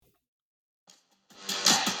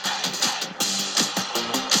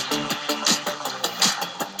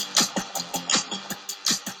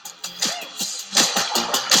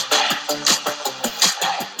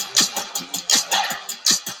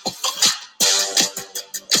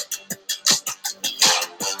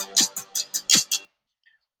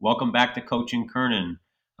Welcome back to Coaching Kernan.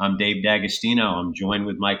 I'm Dave D'Agostino. I'm joined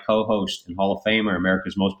with my co-host and Hall of Famer,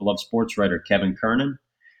 America's most beloved sports writer, Kevin Kernan.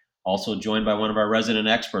 Also joined by one of our resident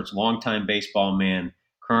experts, longtime baseball man,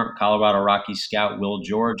 current Colorado Rockies scout, Will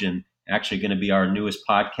George, and actually going to be our newest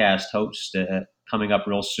podcast host coming up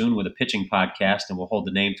real soon with a pitching podcast, and we'll hold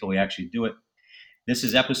the name till we actually do it. This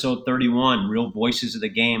is episode 31, Real Voices of the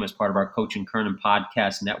Game, as part of our Coach and Kernan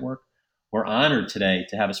podcast network. We're honored today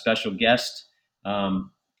to have a special guest,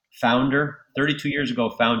 founder, 32 years ago,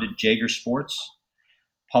 founded Jaeger Sports,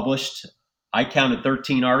 published, I counted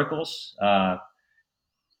 13 articles,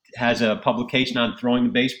 has a publication on throwing the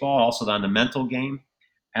baseball, also on the mental game.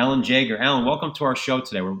 Alan Jaeger. Alan, welcome to our show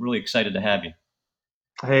today. We're really excited to have you.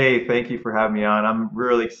 Hey, thank you for having me on. I'm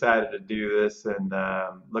really excited to do this and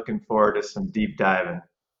looking forward to some deep diving.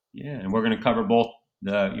 Yeah, and we're going to cover both.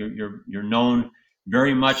 You're known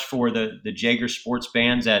very much for the Jaeger sports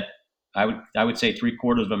bands that I would say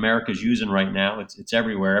 3/4 of America is using right now. It's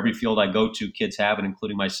everywhere. Every field I go to, kids have it,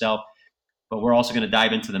 including myself. But we're also going to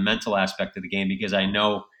dive into the mental aspect of the game because I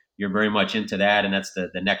know you're very much into that, and that's the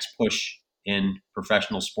next push in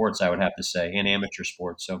professional sports, I would have to say, and amateur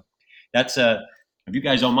sports. So that's if you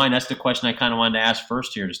guys don't mind, that's the question I kind of wanted to ask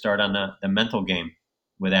first here to start on the mental game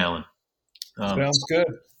with Alan. Sounds good.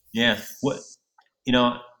 Yeah. What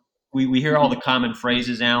we hear all the common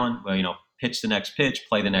phrases, Alan. Well, pitch the next pitch,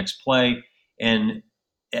 play the next play, and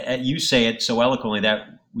you say it so eloquently that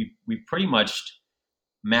we pretty much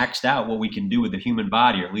maxed out what we can do with the human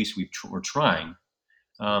body, or at least we're trying.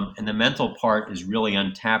 And the mental part is really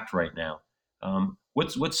untapped right now.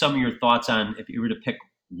 What's some of your thoughts on if you were to pick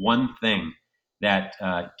one thing that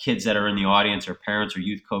kids that are in the audience or parents or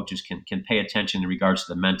youth coaches can pay attention in regards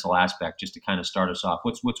to the mental aspect, just to kind of start us off?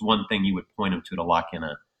 What's one thing you would point them to lock in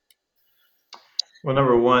on? Well,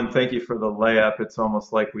 number one, thank you for the layup. It's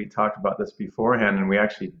almost like we talked about this beforehand and we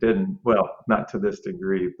actually didn't. Well, not to this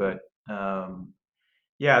degree, but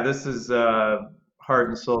yeah, this is heart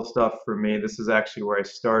and soul stuff for me. This is actually where I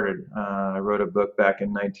started. I wrote a book back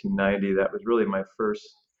in 1990 that was really my first.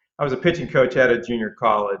 I was a pitching coach at a junior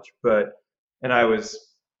college, and I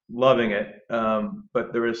was loving it.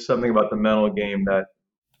 But there was something about the mental game that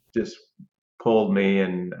just pulled me,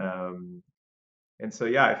 and so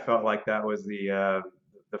yeah, I felt like that was the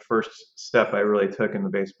first step I really took in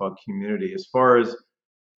the baseball community. As far as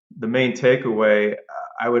the main takeaway,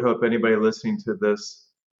 I would hope anybody listening to this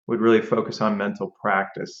would really focus on mental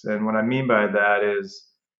practice. And what I mean by that is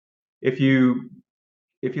if you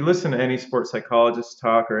listen to any sports psychologist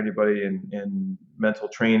talk or anybody in mental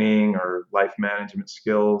training or life management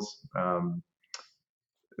skills,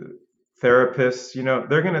 therapists,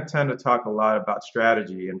 they're going to tend to talk a lot about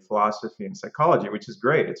strategy and philosophy and psychology, which is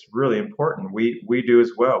great. It's really important. We do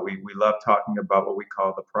as well. We love talking about what we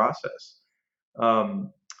call the process.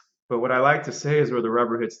 But what I like to say is where the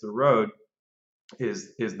rubber hits the road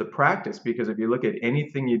is the practice, because if you look at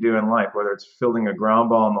anything you do in life, whether it's fielding a ground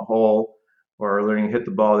ball in the hole or learning to hit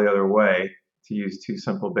the ball the other way, to use two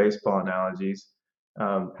simple baseball analogies,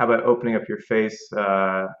 how about opening up your face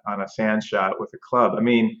on a sand shot with a club? I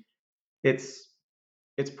mean, it's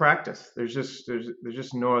practice. There's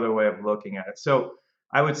just no other way of looking at it. So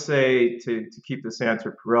I would say to keep this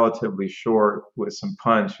answer relatively short with some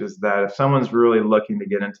punch is that if someone's really looking to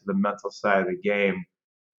get into the mental side of the game,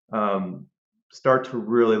 start to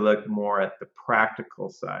really look more at the practical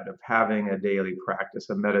side of having a daily practice,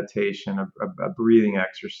 a meditation, a breathing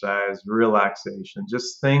exercise, relaxation,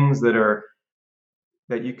 just things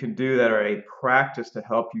that you can do that are a practice to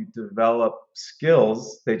help you develop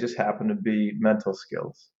skills. They just happen to be mental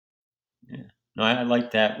skills. Yeah, no, I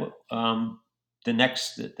like that. The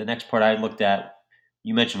next part I looked at,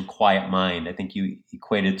 you mentioned quiet mind. I think you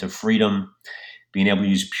equated it to freedom, being able to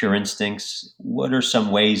use pure instincts. What are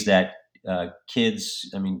some ways that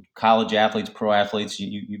kids, college athletes, pro athletes,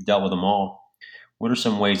 you've dealt with them all. What are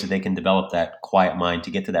some ways that they can develop that quiet mind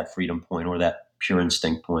to get to that freedom point or that pure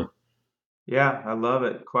instinct point? Yeah, I love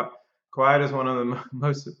it. Quiet is one of the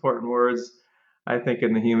most important words, I think,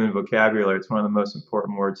 in the human vocabulary. It's one of the most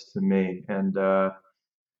important words to me. And I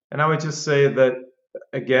would just say that,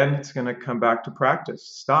 again, it's going to come back to practice.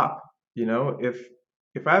 Stop.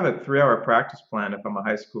 If I have a 3-hour practice plan, if I'm a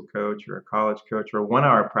high school coach or a college coach, or a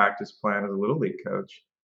 1-hour practice plan as a little league coach,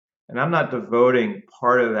 and I'm not devoting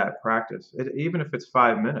part of that practice, even if it's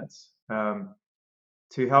 5 minutes,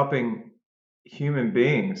 to helping human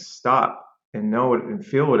beings stop and know it and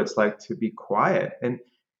feel what it's like to be quiet. And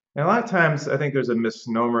a lot of times I think there's a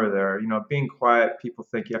misnomer there. Being quiet, people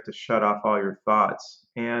think you have to shut off all your thoughts.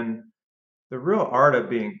 And the real art of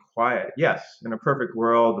being quiet, yes, in a perfect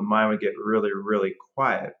world, the mind would get really, really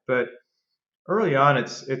quiet. But early on,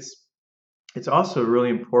 it's also really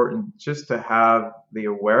important just to have the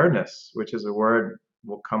awareness, which is a word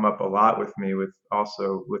will come up a lot with me with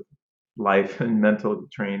also with life and mental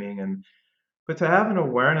training, and but to have an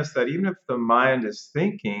awareness that even if the mind is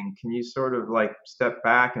thinking, can you sort of like step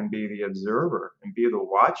back and be the observer and be the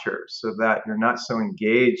watcher so that you're not so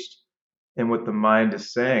engaged in what the mind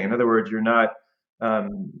is saying. In other words, you're not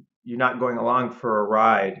going along for a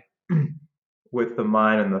ride with the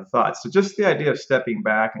mind and the thoughts. So just the idea of stepping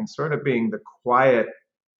back and sort of being the quiet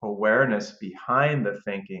awareness behind the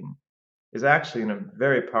thinking is actually a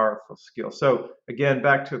very powerful skill. So again,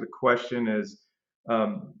 back to the question is,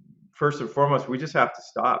 um, first and foremost, we just have to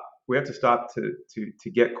stop. We have to stop to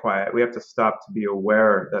get quiet. We have to stop to be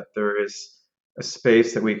aware that there is a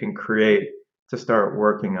space that we can create to start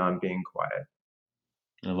working on being quiet.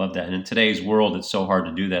 I love that. And in today's world, it's so hard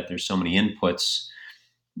to do that. There's so many inputs,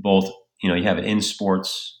 both, you have it in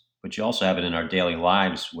sports, but you also have it in our daily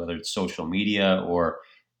lives, whether it's social media or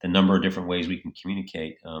the number of different ways we can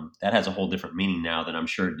communicate. That has a whole different meaning now than I'm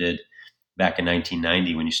sure it did back in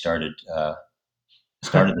 1990 when you started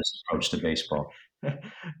this approach to baseball.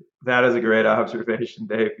 That is a great observation,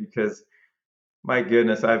 Dave, because my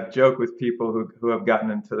goodness, I've joked with people who have gotten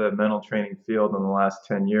into the mental training field in the last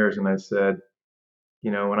 10 years, and I said,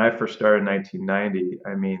 when I first started in 1990,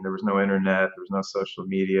 I mean, there was no internet, there was no social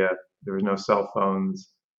media, there was no cell phones.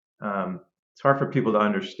 It's hard for people to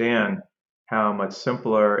understand how much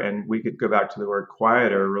simpler, and we could go back to the word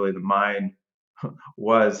quieter, really the mind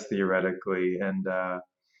was theoretically. And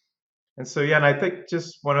so, yeah, and I think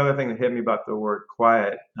just one other thing that hit me about the word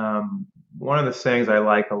quiet, one of the sayings I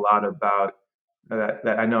like a lot about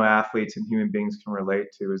that I know athletes and human beings can relate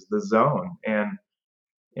to is the zone.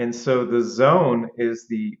 And so the zone is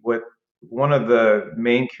the what one of the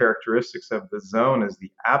main characteristics of the zone is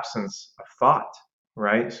the absence of thought,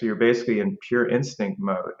 right? So you're basically in pure instinct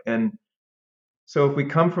mode. And so if we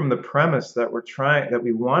come from the premise that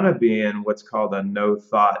we want to be in what's called a no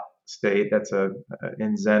thought state,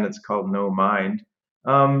 in Zen it's called no mind.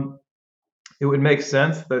 Um, it would make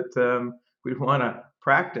sense that we'd want to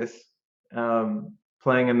practice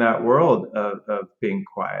playing in that world of being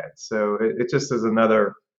quiet. So it just is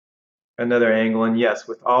another angle. And yes,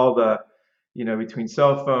 with all the, between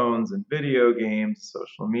cell phones and video games,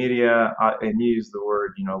 social media, and you use the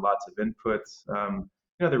word, lots of inputs.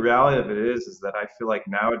 The reality of it is that I feel like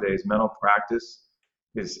nowadays mental practice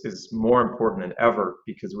is more important than ever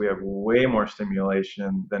because we have way more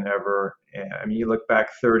stimulation than ever. I mean, you look back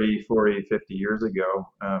 30, 40, 50 years ago,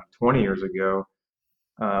 20 years ago,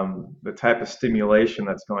 the type of stimulation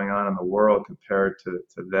that's going on in the world compared to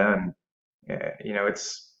then,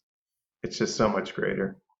 it's just so much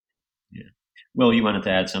greater. Yeah. Will, you wanted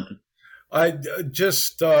to add something? I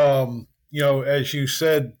just, as you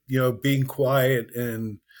said, being quiet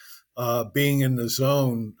and being in the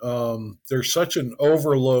zone. There's such an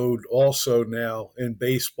overload also now in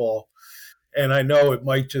baseball. And I know it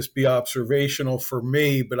might just be observational for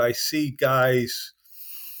me, but I see guys,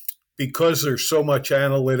 because there's so much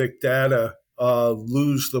analytic data,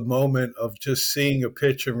 lose the moment of just seeing a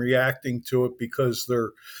pitch and reacting to it because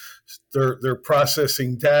they're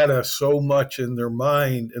processing data so much in their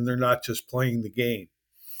mind and they're not just playing the game.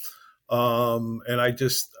 And I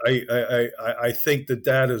think the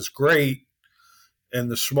data is great,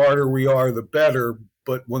 and the smarter we are, the better.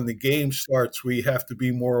 But when the game starts, we have to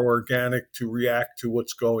be more organic to react to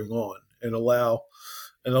what's going on and allow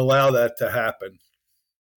that to happen.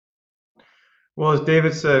 Well, as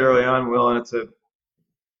David said early on, Will, and it's an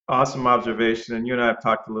awesome observation, and you and I have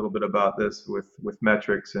talked a little bit about this with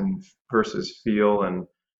metrics and versus feel, and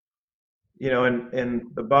and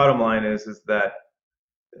the bottom line is that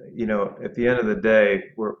at the end of the day,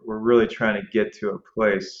 we're really trying to get to a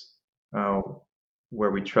place uh,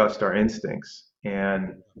 where we trust our instincts,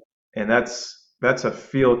 and that's a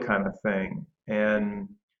feel kind of thing. And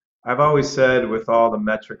I've always said, with all the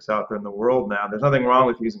metrics out there in the world now, there's nothing wrong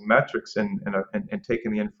with using metrics and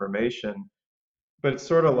taking the information, but it's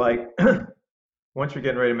sort of like once you're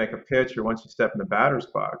getting ready to make a pitch, or once you step in the batter's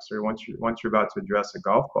box, or once you're about to address a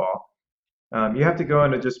golf ball, you have to go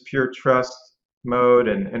into just pure trust mode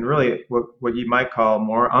and really what you might call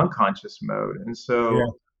more unconscious mode. And Yeah,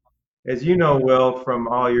 so, as you know, Will, from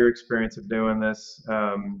all your experience of doing this,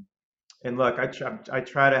 and look, I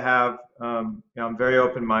try to have, I'm very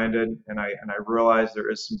open-minded, and I realize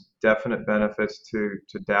there is some definite benefits to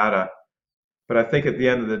data, but I think at the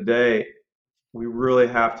end of the day, we really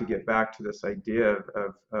have to get back to this idea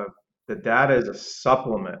of the data is a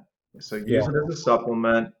supplement. So yeah, use it as a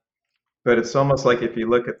supplement, but it's almost like if you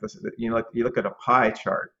look at this, you look at a pie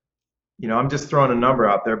chart. I'm just throwing a number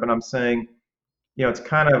out there, but I'm saying it's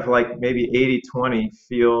kind of like maybe 80-20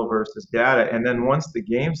 feel versus data. And then once the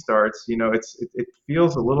game starts, it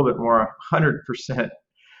feels a little bit more 100%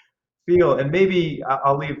 feel. And maybe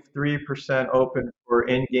I'll leave 3% open for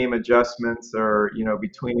in-game adjustments or,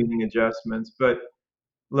 between inning adjustments. But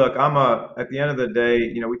look, at the end of the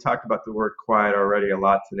day, we talked about the word quiet already a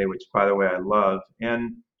lot today, which by the way, I love.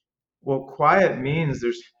 And well, quiet means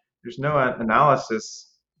there's no analysis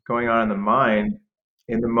going on in the mind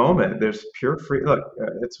in the moment. There's pure free. Look,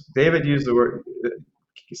 it's David used the word.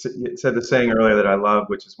 He said the saying earlier that I love,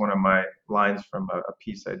 which is one of my lines from a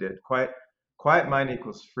piece I did. Quiet mind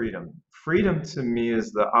equals freedom. Freedom to me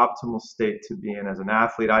is the optimal state to be in as an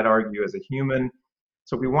athlete. I'd argue as a human.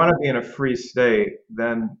 So if we want to be in a free state,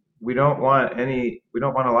 then we don't want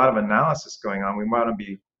a lot of analysis going on. We want to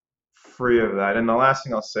be free of that. And the last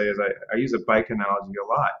thing I'll say is I use a bike analogy a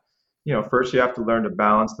lot. First you have to learn to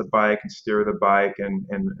balance the bike and steer the bike and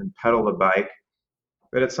pedal the bike.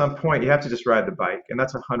 But at some point you have to just ride the bike, and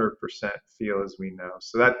that's 100% feel, as we know.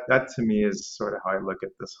 So that to me is sort of how I look at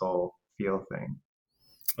this whole feel thing.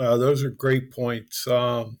 Those are great points.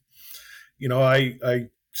 I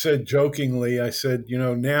said jokingly, I said,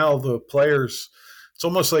 now the players, it's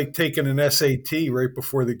almost like taking an SAT right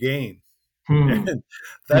before the game. And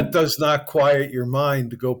that does not quiet your mind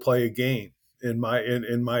to go play a game, in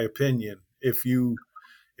my opinion. If you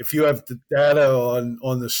have the data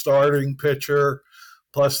on the starting pitcher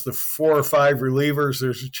plus the 4 or 5 relievers,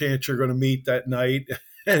 there's a chance you're going to meet that night,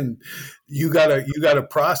 and you gotta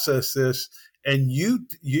process this. And you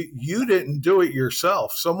didn't do it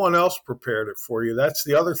yourself. Someone else prepared it for you. That's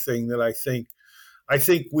the other thing that I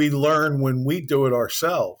think we learn when we do it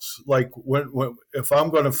ourselves. Like when if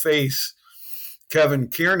I'm going to face Kevin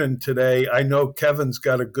Kernan today, I know Kevin's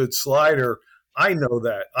got a good slider. I know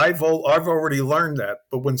that. I've already learned that.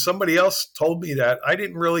 But when somebody else told me that, I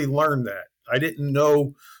didn't really learn that. I didn't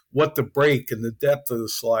know what the break and the depth of the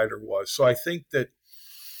slider was. So I think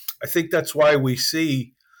that's why we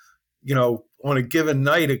see, on a given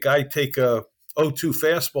night, a guy take a 0-2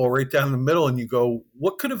 fastball right down the middle, and you go,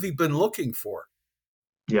 what could have he been looking for?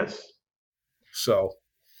 Yes. So.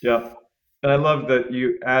 Yeah. And I love that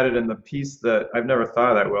you added in the piece that I've never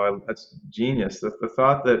thought of that. Well, that's genius. The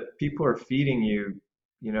thought that people are feeding you,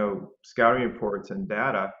 scouting reports and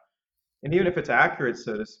data, and even if it's accurate,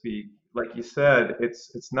 so to speak, like you said,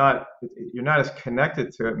 it's not, you're not as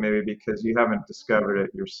connected to it maybe because you haven't discovered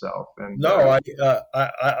it yourself. And no,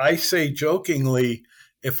 I say jokingly,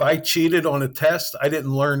 if I cheated on a test, I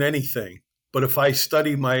didn't learn anything. But if I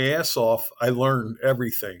studied my ass off, I learned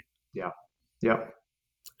everything. Yeah. Yeah.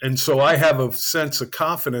 And so I have a sense of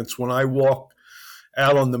confidence when I walk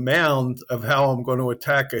out on the mound of how I'm going to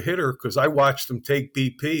attack a hitter, because I watched them take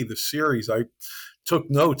BP, the series. I took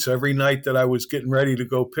notes every night that I was getting ready to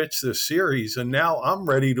go pitch this series. And now I'm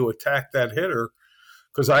ready to attack that hitter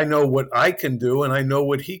because I know what I can do and I know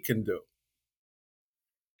what he can do.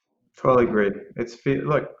 Totally agree.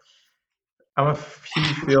 Look, I'm a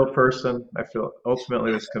huge feel person. I feel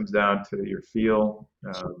ultimately this comes down to your feel.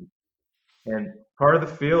 And part of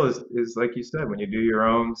the feel is like you said, when you do your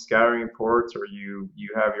own scouting reports or you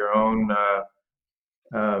have your own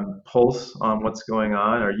pulse on what's going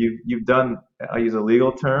on, or you've done, I'll use a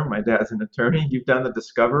legal term, my dad's an attorney, you've done the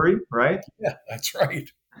discovery, right? Yeah, that's right.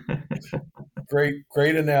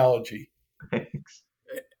 Great analogy. Thanks.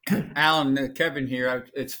 Alan, Kevin here.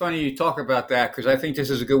 It's funny you talk about that because I think this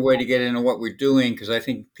is a good way to get into what we're doing, because I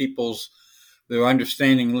think their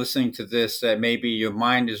understanding listening to this that maybe your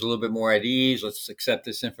mind is a little bit more at ease. Let's accept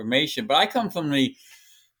this information. But I come from the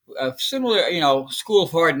similar, School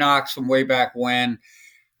of Hard Knocks from way back when.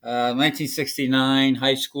 1969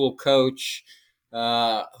 high school coach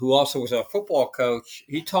who also was a football coach.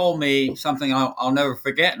 He told me something I'll never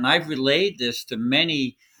forget, and I've relayed this to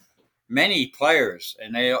many players,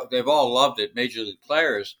 and they've all loved it, major league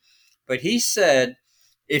players. But he said,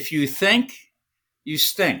 if you think, you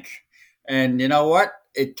stink. And you know what?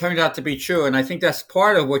 It turned out to be true. And I think that's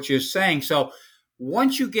part of what you're saying. So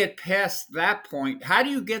once you get past that point, how do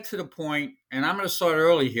you get to the point? And I'm going to start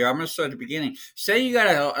early here. I'm going to start at the beginning. Say you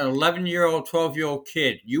got an 11-year-old, 12-year-old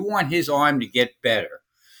kid. You want his arm to get better.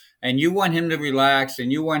 And you want him to relax.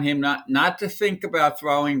 And you want him not to think about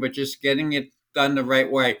throwing, but just getting it done the right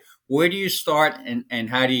way. Where do you start, and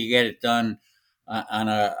how do you get it done on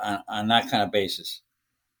that kind of basis?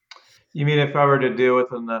 You mean if I were to deal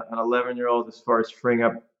with an 11-year-old as far as freeing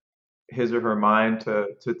up his or her mind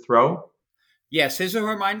to throw? Yes, his or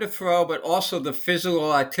her mind to throw, but also the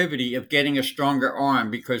physical activity of getting a stronger arm,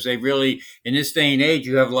 because they really, in this day and age,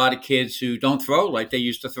 you have a lot of kids who don't throw like they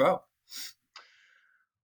used to throw.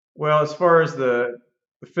 Well, as far as the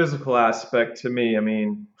the physical aspect to me, I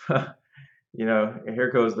mean,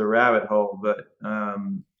 here goes the rabbit hole, but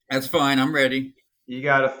That's fine. I'm ready. you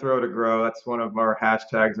got to throw to grow. That's one of our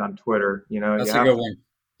hashtags on Twitter. That's a good one.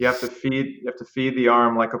 You have to feed the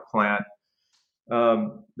arm like a plant.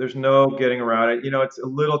 There's no getting around it. It's a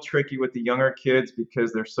little tricky with the younger kids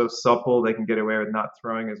because they're so supple, they can get away with not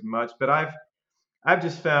throwing as much. But I've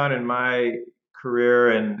just found in my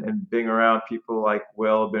career and being around people like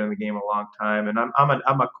Will, been in the game a long time, and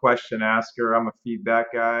I'm a question asker, I'm a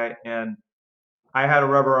feedback guy, and I had a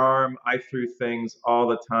rubber arm. I threw things all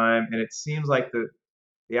the time, and it seems like the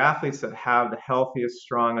athletes that have the healthiest,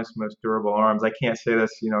 strongest, most durable arms. I can't say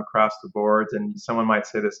this, across the boards, and someone might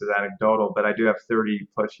say this is anecdotal, but I do have 30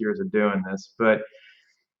 plus years of doing this. But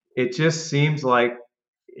it just seems like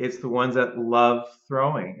it's the ones that love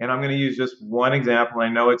throwing. And I'm going to use just one example. I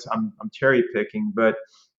know I'm cherry picking, but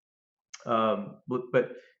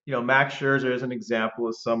Max Scherzer is an example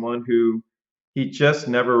of someone who he just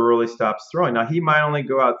never really stops throwing. Now he might only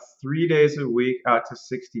go out 3 days a week out to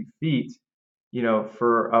 60 feet,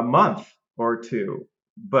 for a month or two.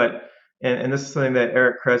 But and this is something that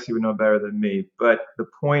Eric Cressy would know better than me. But the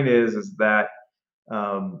point is that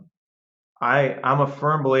um, I'm a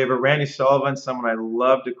firm believer. Randy Sullivan, someone I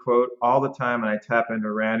love to quote all the time, and I tap into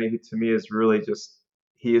Randy, who to me is really just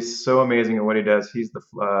he is so amazing at what he does. He's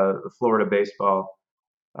the Florida baseball.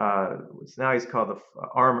 Now he's called the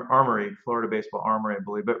Armory, Florida Baseball Armory, I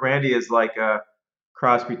believe. But Randy is like a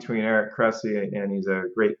cross between Eric Cressy and he's a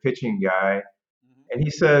great pitching guy. And he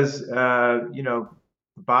says, the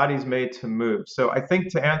body's made to move. So I think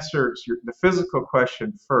to answer the physical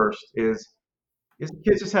question first is the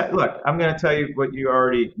kids just have, look, I'm going to tell you what you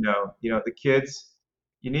already know. The kids,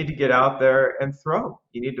 you need to get out there and throw.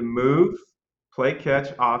 You need to move, play catch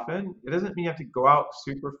often. It doesn't mean you have to go out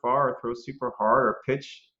super far or throw super hard or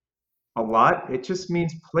pitch a lot. It just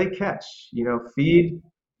means play catch. Feed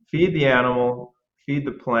the animal, feed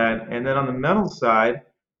the plant. And then on the mental side,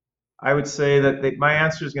 I would say that my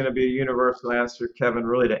answer is going to be a universal answer, Kevin,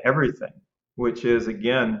 really to everything, which is,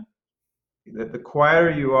 again, the quieter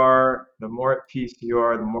you are, the more at peace you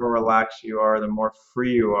are, the more relaxed you are, the more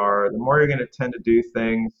free you are, the more you're going to tend to do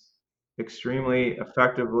things extremely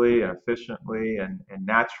effectively and efficiently and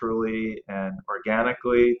naturally and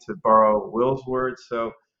organically, to borrow Will's words.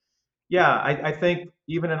 So, yeah, I think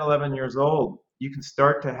even at 11 years old, you can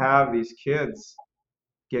start to have these kids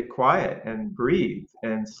get quiet and breathe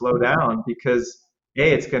and slow down because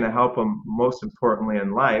A, it's going to help them most importantly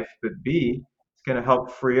in life, but B, it's going to help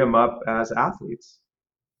free them up as athletes.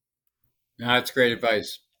 No, that's great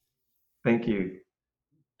advice. Thank you.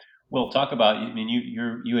 Well, talk about. I mean,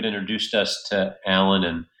 you had introduced us to Alan,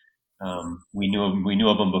 and we knew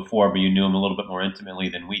of him before, but you knew him a little bit more intimately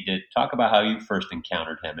than we did. Talk about how you first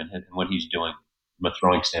encountered him and what he's doing from a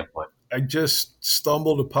throwing standpoint. I just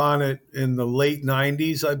stumbled upon it in the late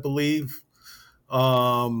 90s, I believe.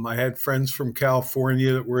 I had friends from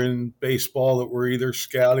California that were in baseball that were either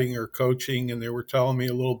scouting or coaching, and they were telling me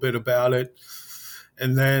a little bit about it.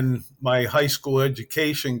 And then my high school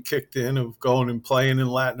education kicked in of going and playing in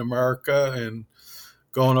Latin America and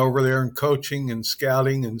going over there and coaching and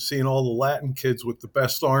scouting and seeing all the Latin kids with the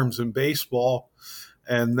best arms in baseball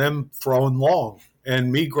and them throwing long.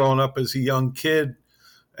 And me growing up as a young kid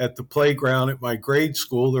at the playground at my grade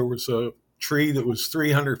school, there was a tree that was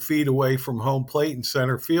 300 feet away from home plate in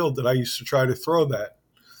center field that I used to try to throw that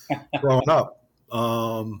growing up.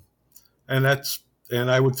 And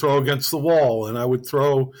I would throw against the wall and I would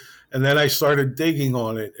throw, and then I started digging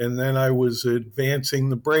on it. And then I was advancing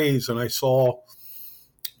the Braves and I saw,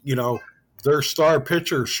 their star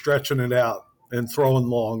pitcher stretching it out and throwing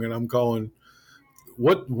long. And I'm going,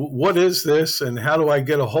 what is this? And how do I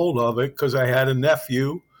get a hold of it? Because I had a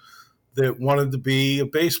nephew that wanted to be a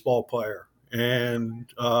baseball player.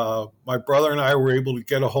 And my brother and I were able to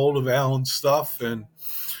get a hold of Alan's stuff and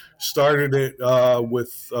started it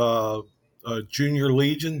with a junior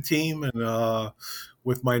legion team and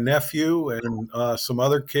with my nephew and some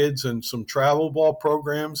other kids and some travel ball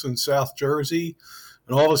programs in South Jersey.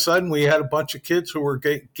 And all of a sudden we had a bunch of kids who were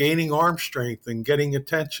gaining arm strength and getting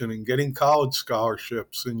attention and getting college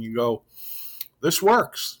scholarships. And you go, this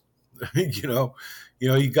works. You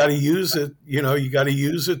got to use it, you got to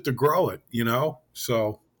use it to grow it,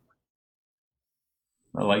 so.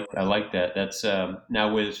 I like that. That's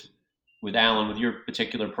now with Alan, with your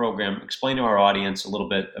particular program, explain to our audience a little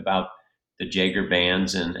bit about the Jaeger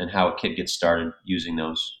bands and how a kid gets started using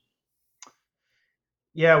those.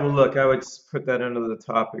 Yeah, well, look, I would put that under the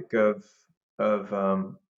topic of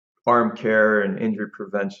arm care and injury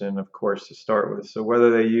prevention, of course, to start with. So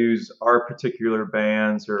whether they use our particular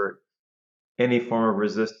bands or any form of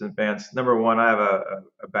resistant bands. Number one, I have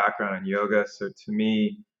a background in yoga, so to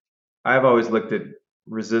me, I've always looked at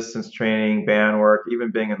resistance training, band work,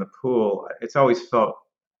 even being in the pool. It's always felt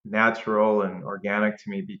natural and organic to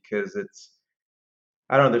me because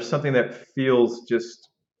I don't know, there's something that feels just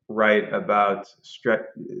right about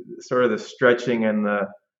sort of the stretching and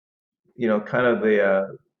kind of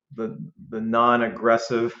the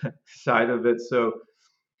non-aggressive side of it. So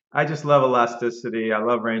I just love elasticity. I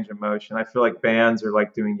love range of motion. I feel like bands are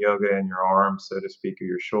like doing yoga in your arm, so to speak, or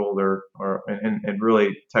your shoulder, and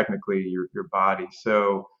really technically your body.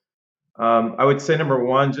 So I would say number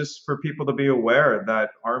one, just for people to be aware that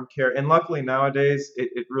arm care, and luckily nowadays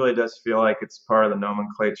it really does feel like it's part of the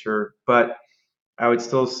nomenclature, but I would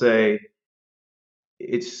still say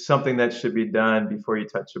it's something that should be done before you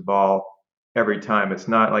touch a ball every time. It's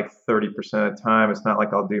not like 30% of the time. It's not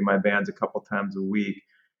like I'll do my bands a couple times a week.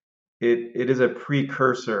 It is a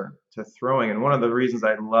precursor to throwing. And one of the reasons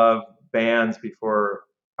I love bands before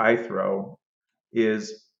I throw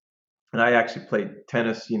is, and I actually play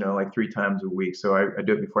tennis, like 3 times a week. So I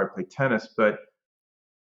do it before I play tennis. But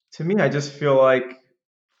to me, I just feel like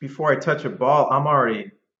before I touch a ball, I'm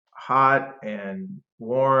already hot and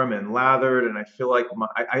warm and lathered, and I feel like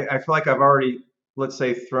I feel like I've already, let's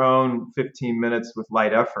say, thrown 15 minutes with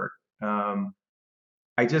light effort.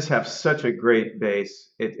 I just have such a great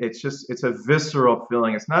base. It's a visceral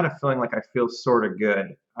feeling. It's not a feeling like I feel sort of good.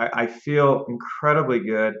 I feel incredibly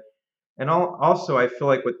good. And also, I feel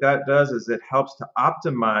like what that does is it helps to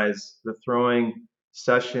optimize the throwing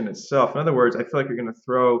session itself. In other words, I feel like you're going to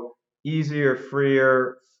throw easier,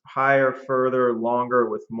 freer, higher, further, longer,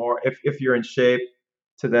 with more, if you're in shape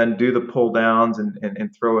to then do the pull downs and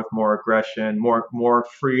throw with more aggression, more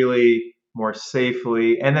freely, more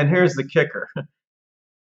safely. And then here's the kicker.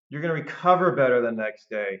 You're going to recover better the next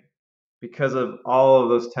day because of all of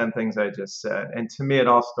those 10 things I just said. And to me, it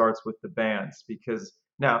all starts with the bands, because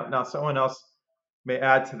now someone else may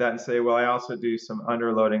add to that and say, well, I also do some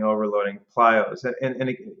underloading, overloading, plyos,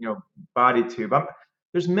 and body tube.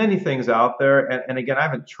 There's many things out there. And again, I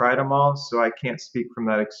haven't tried them all, so I can't speak from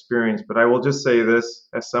that experience. But I will just say this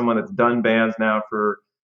as someone that's done bands now for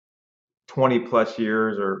 20 plus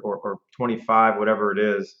years or 25, whatever it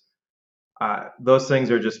is. Those things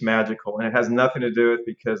are just magical, and it has nothing to do with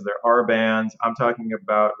because there are bands. I'm talking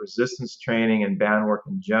about resistance training and band work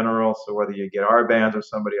in general. So whether you get our bands or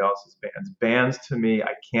somebody else's bands to me,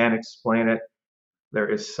 I can't explain it. There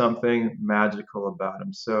is something magical about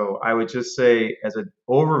them. So I would just say, as an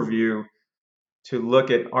overview, to look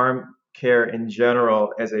at arm care in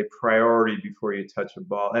general as a priority before you touch a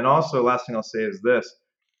ball. And also, last thing I'll say is this: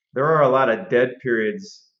 there are a lot of dead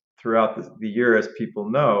periods throughout the year, as people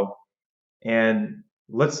know. And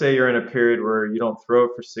let's say you're in a period where you don't throw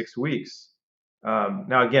it for 6 weeks.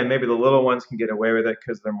 Now, again, maybe the little ones can get away with it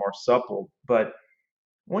because they're more supple. But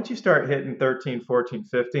once you start hitting 13, 14,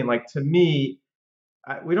 15, like to me,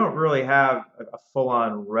 we don't really have a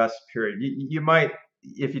full-on rest period. You might,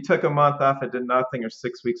 if you took a month off and did nothing, or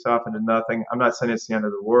 6 weeks off and did nothing, I'm not saying it's the end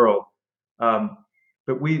of the world.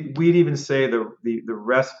 But we'd even say the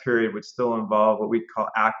rest period would still involve what we call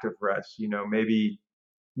active rest.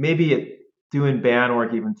 Maybe doing band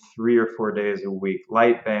work even 3 or 4 days a week,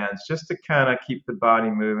 light bands, just to kind of keep the body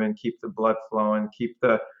moving, keep the blood flowing, keep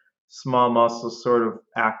the small muscles sort of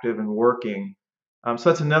active and working. So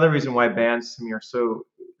that's another reason why bands to me are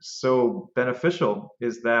so beneficial,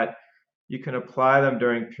 is that you can apply them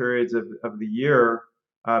during periods of the year.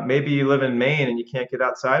 Maybe you live in Maine and you can't get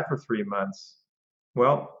outside for 3 months.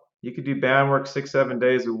 Well, you could do band work 6, 7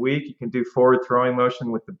 days a week. You can do forward throwing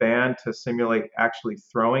motion with the band to simulate actually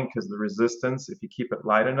throwing, because the resistance, if you keep it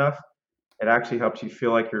light enough, it actually helps you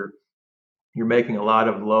feel like you're making a lot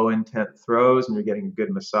of low intent throws and you're getting a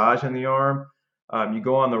good massage in the arm. You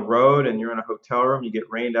go on the road and you're in a hotel room, you get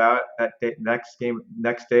rained out that next day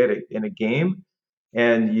in a game,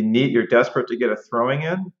 and you're desperate to get a throwing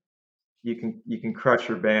in. You can crush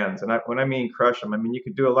your bands. And when I mean crush them, I mean you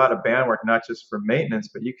can do a lot of band work, not just for maintenance,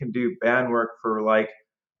 but you can do band work for like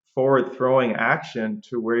forward throwing action,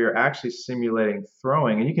 to where you're actually simulating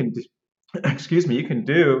throwing. And you can do, excuse me, you can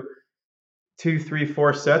do 2, 3,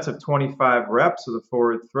 4 sets of 25 reps of the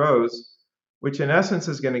forward throws, which in essence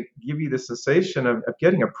is going to give you the sensation of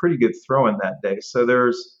getting a pretty good throw in that day. So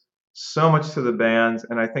there's so much to the bands,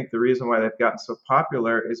 and I think the reason why they've gotten so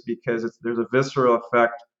popular is because there's a visceral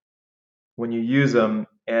effect when you use them,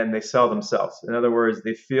 and they sell themselves. In other words,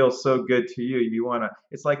 they feel so good to you.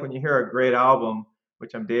 It's like when you hear a great album,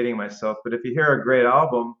 which I'm dating myself, but if you hear a great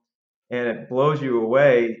album and it blows you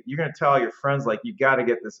away, you're going to tell your friends, like, you got to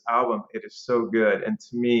get this album. It is so good. And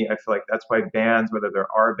to me, I feel like that's why bands, whether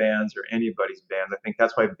they're our bands or anybody's bands, I think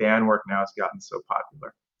that's why band work now has gotten so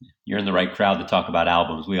popular. You're in the right crowd to talk about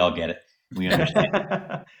albums. We all get it. We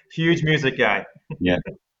understand. Huge music guy. Yeah.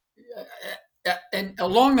 And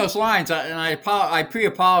along those lines, I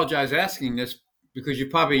pre-apologize asking this because you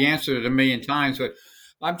probably answered it a million times, but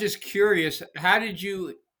I'm just curious, how did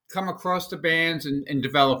you come across the bands and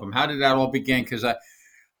develop them? How did that all begin? Because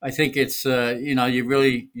I think it's you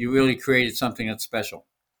really created something that's special.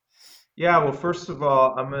 Yeah, well, first of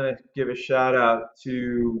all, I'm going to give a shout out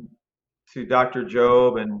to Dr.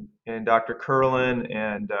 Job and Dr. Kerlan,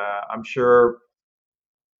 and I'm sure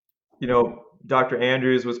Dr.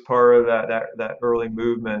 Andrews was part of that early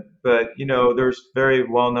movement. But there's very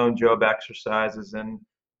well-known Job exercises, and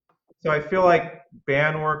so I feel like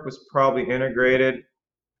band work was probably integrated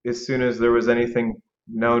as soon as there was anything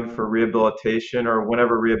known for rehabilitation, or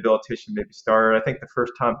whenever rehabilitation maybe started. I think the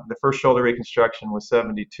first shoulder reconstruction was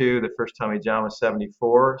 72, the first Tommy John was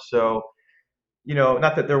 74. So,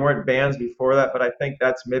 not that there weren't bands before that, but I think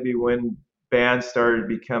that's maybe when bands started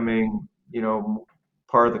becoming,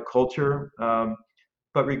 part of the culture.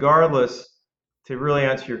 But regardless, to really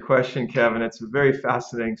answer your question, Kevin, it's a very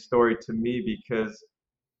fascinating story to me because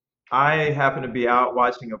I happened to be out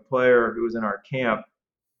watching a player who was in our camp,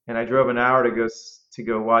 and I drove an hour to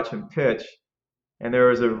go watch him pitch. And there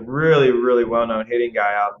was a really, really well-known hitting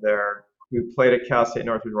guy out there who played at Cal State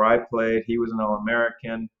Northridge where I played. He was an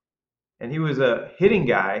All-American, and he was a hitting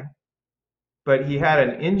guy, but he had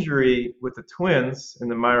an injury with the Twins in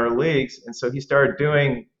the minor leagues, and so he started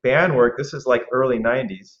doing band work. This is like early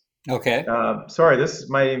 90s. Okay. Sorry, this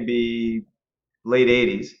might even be late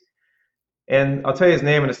 80s. And I'll tell you his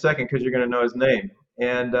name in a second because you're going to know his name.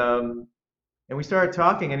 And we started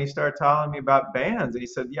talking, and he started telling me about bands. And he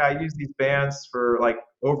said, "Yeah, I use these bands for like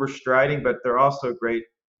overstriding, but they're also great,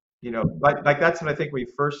 like that's what I think we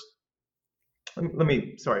first." Let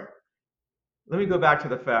me go back to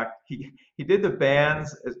the fact he did the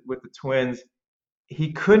bands with the Twins.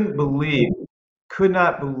 He could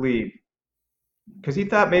not believe, because he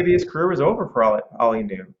thought maybe his career was over for all he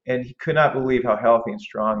knew, and he could not believe how healthy and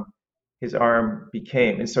strong his arm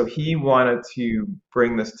became. And so he wanted to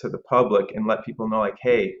bring this to the public and let people know, like,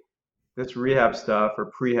 hey, this rehab stuff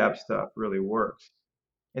or prehab stuff really works.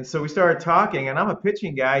 And so we started talking, and I'm a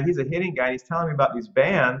pitching guy, he's a hitting guy, and he's telling me about these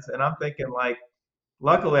bands, and I'm thinking, like,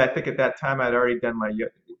 luckily, I think at that time I'd already done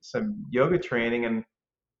some yoga training, and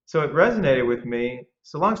so it resonated with me.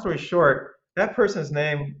 So long story short, that person's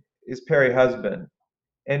name is Perry Husband.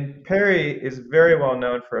 And Perry is very well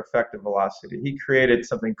known for effective velocity. He created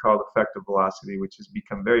something called effective velocity, which has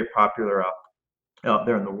become very popular out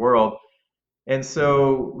there in the world. And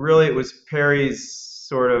so really it was Perry's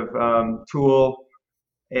sort of tool.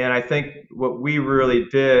 And I think what we really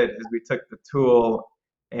did is we took the tool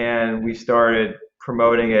and we started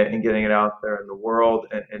promoting it and getting it out there in the world,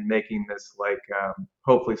 and making this like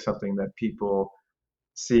hopefully something that people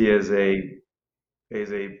see as a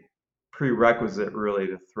prerequisite really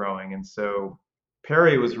to throwing. And so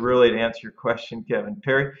Perry was really, to answer your question, Kevin,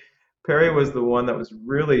 Perry was the one that was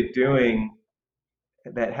really doing,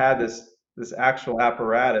 that had this actual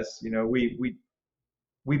apparatus.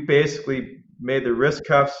 We basically made the wrist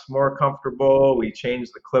cuffs more comfortable. We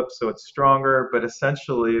changed the clip so it's stronger, but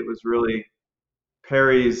essentially it was really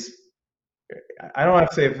Perry's, I don't have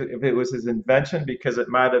to say if it was his invention, because it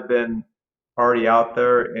might have been already out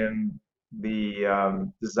there in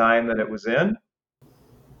the design that it was in.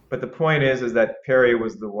 But the point is that Perry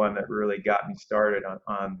was the one that really got me started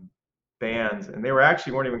on bands. And they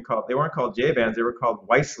weren't called J bands, they were called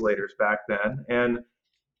Weisselators back then. And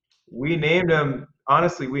we named them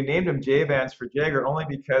J bands for Jaeger only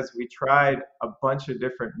because we tried a bunch of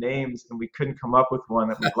different names and we couldn't come up with one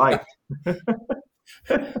that we liked.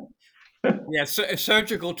 Yeah,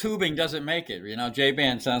 surgical tubing doesn't make it.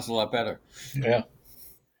 J-band sounds a lot better. Yeah.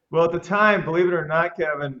 Well, at the time, believe it or not,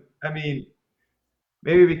 Kevin, I mean,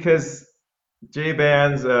 maybe because J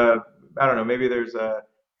bands, I don't know, maybe there's a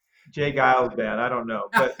Jay Giles band, I don't know.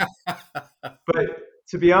 But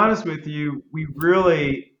to be honest with you, we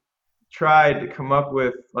really tried to come up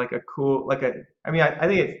with like a cool, I think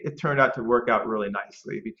it turned out to work out really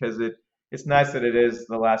nicely, because it's nice that it is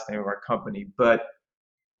the last name of our company, but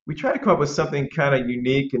we tried to come up with something kind of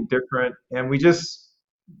unique and different, and we just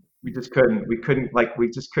couldn't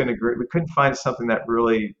agree. We couldn't find something that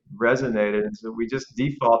really resonated, and so we just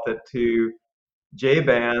defaulted to J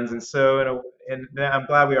bands. And so, and I'm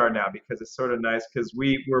glad we are now, because it's sort of nice, because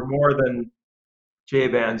we're more than J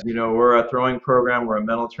bands. We're a throwing program, we're a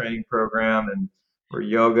mental training program, and or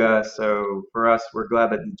yoga. So for us, we're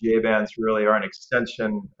glad that the J bands really are an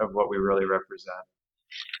extension of what we really represent.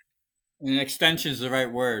 And extension is the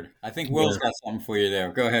right word. I think Yeah. Will's got something for you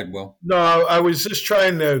there. Go ahead, Will. No, I was just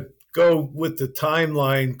trying to go with the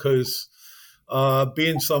timeline because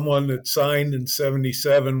being someone that signed in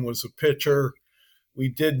 '77 was a pitcher. We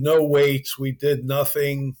did no weights. We did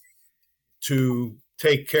nothing to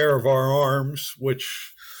take care of our arms,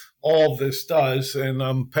 which all this does, and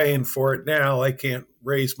I'm paying for it now. I can't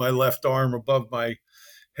raise my left arm above my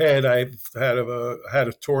head. I've had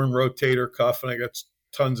a torn rotator cuff, and I got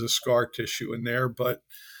tons of scar tissue in there. But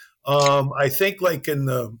I think like in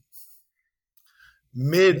the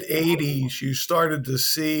mid 80s, you started to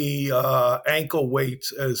see ankle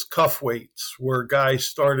weights as cuff weights, where guys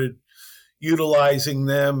started utilizing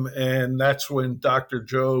them. And that's when Dr.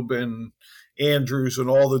 Job and Andrews and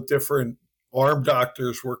all the different arm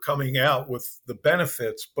doctors were coming out with the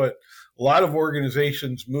benefits. But a lot of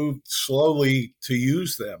organizations moved slowly to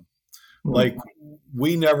use them. Like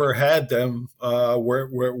we never had them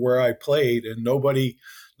where I played, and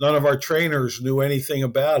none of our trainers knew anything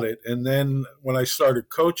about it. And then when I started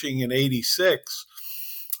coaching in '86,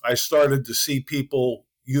 I started to see people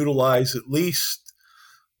utilize at least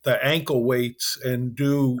the ankle weights and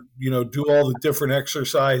do all the different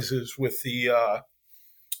exercises with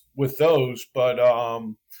those. But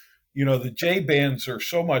the J bands are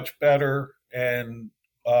so much better, and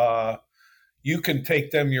you can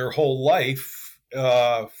take them your whole life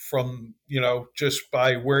from, just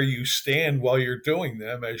by where you stand while you're doing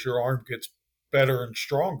them as your arm gets better and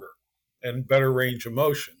stronger and better range of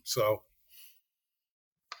motion. So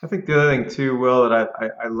I think the other thing too, Will, that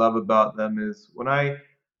I love about them is when I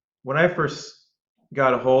first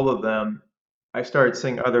got a hold of them, I started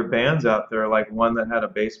seeing other bands out there, like one that had a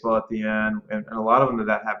baseball at the end, and a lot of them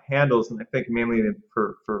that have handles, and I think mainly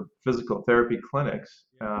for physical therapy clinics.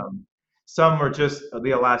 Some are just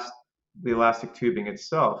the elastic tubing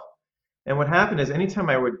itself. And what happened is anytime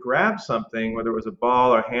I would grab something, whether it was a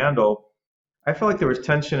ball or handle, I felt like there was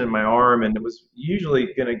tension in my arm, and it was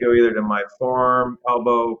usually going to go either to my forearm,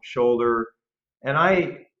 elbow, shoulder. And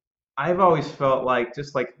I've always felt like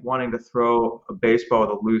just like wanting to throw a baseball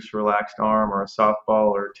with a loose, relaxed arm, or a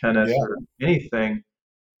softball, or tennis, yeah, or anything.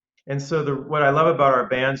 And so what I love about our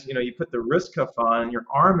bands, you put the wrist cuff on, and your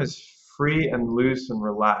arm is free and loose and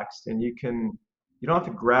relaxed, and you don't have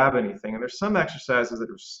to grab anything. And there's some exercises that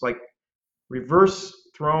are just like reverse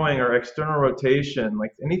throwing or external rotation,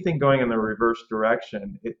 like anything going in the reverse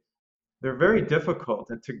direction. They're very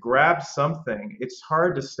difficult, and to grab something, it's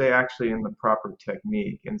hard to stay actually in the proper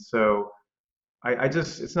technique. And so I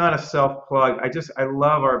just, it's not a self plug. I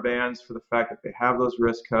love our bands for the fact that they have those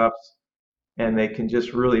wrist cuffs and they can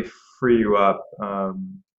just really free you up.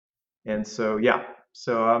 And so, yeah,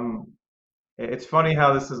 so it's funny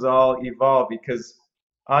how this has all evolved because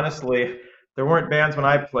honestly, there weren't bands when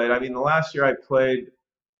I played. I mean, the last year I played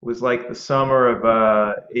was like the summer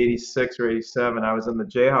of '86 or '87. I was in the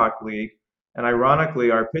Jayhawk League, and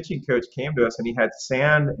ironically, our pitching coach came to us and he had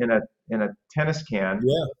sand in a tennis can,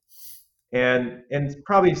 yeah. and it's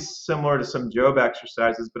probably similar to some Job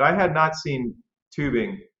exercises, but I had not seen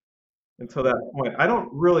tubing until that point. I don't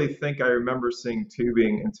really think I remember seeing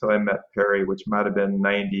tubing until I met Perry, which might have been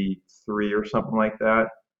 '93 or something like that.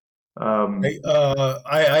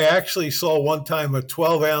 I actually saw one time a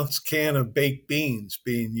 12-ounce can of baked beans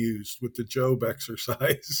being used with the Job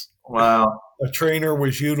exercise. Wow. A trainer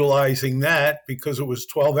was utilizing that because it was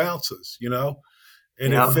 12 ounces,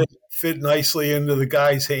 and Yeah. it fit nicely into the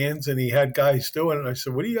guy's hands, and he had guys doing it. And I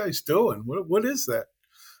said, "What are you guys doing? What is that?"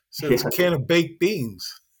 So it's a Yes. can of baked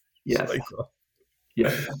beans. Yes. Like,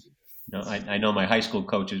 Yes. No, I know my old high school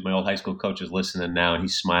coach is listening now, and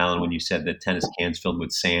he's smiling when you said that tennis cans filled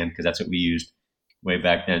with sand because that's what we used way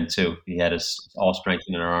back then too. He had us all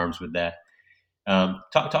strengthening our arms with that.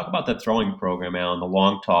 Talk about the throwing program, Alan, the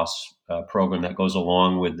long toss program that goes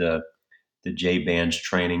along with the J bands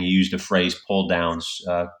training. You used the phrase pull downs.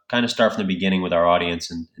 Kind of start from the beginning with our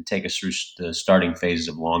audience and take us through the starting phases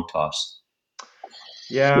of long toss.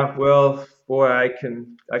 Yeah, well, boy, I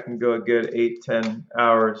can go a good 8, 10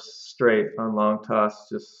 hours straight on long toss.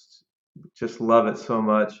 Just love it so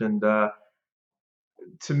much. And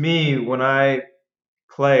to me, when I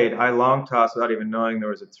played, I long toss without even knowing there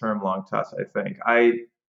was a term long toss. I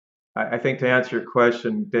think to answer your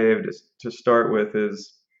question, Dave, just to start with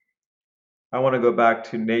is I want to go back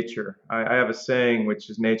to nature. I have a saying which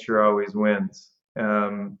is nature always wins.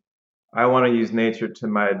 I want to use nature to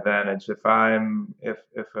my advantage. If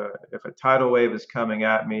a tidal wave is coming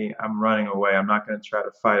at me, I'm running away. I'm not going to try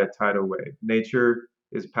to fight a tidal wave. Nature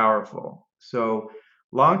is powerful. So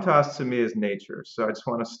Long toss to me is nature. So I just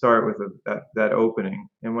want to start with that opening.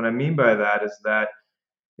 And what I mean by that is that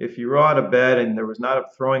if you roll out of bed and there was not a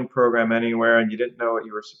throwing program anywhere and you didn't know what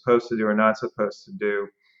you were supposed to do or not supposed to do,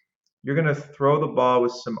 you're going to throw the ball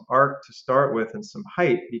with some arc to start with and some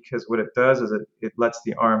height, because what it does is it lets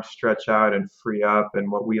the arm stretch out and free up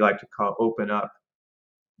and what we like to call open up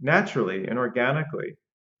naturally and organically.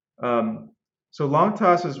 Um, so long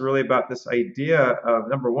toss is really about this idea of,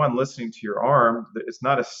 number one, listening to your arm. It's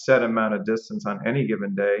not a set amount of distance on any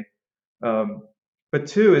given day. Um, but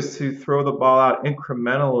two is to throw the ball out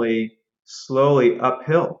incrementally, slowly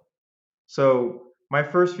uphill. So my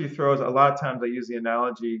first few throws, a lot of times I use the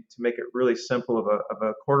analogy to make it really simple of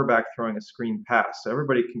a quarterback throwing a screen pass. So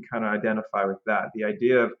everybody can kind of identify with that. The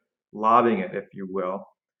idea of lobbing it, if you will,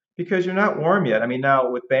 because you're not warm yet. I mean, now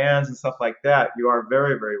with bands and stuff like that, you are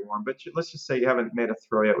very, very warm. But let's just say you haven't made a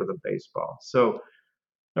throw yet with a baseball. So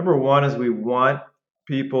number one is we want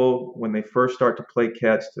people, when they first start to play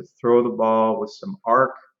catch, to throw the ball with some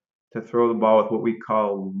arc, to throw the ball with what we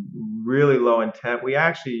call really low intent. We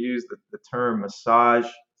actually use the term massage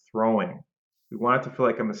throwing. We want it to feel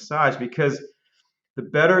like a massage, because the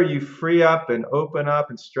better you free up and open up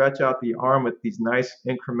and stretch out the arm with these nice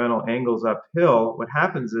incremental angles uphill, what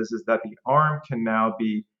happens is that the arm can now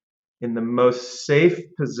be in the most safe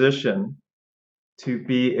position to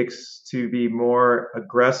be more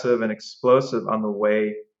aggressive and explosive on the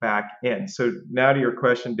way back in. So now to your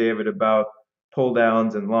question, David, about pull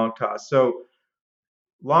downs and long toss. So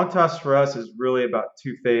long toss for us is really about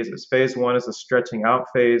two phases. Phase one is the stretching out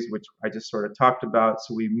phase, which I just sort of talked about.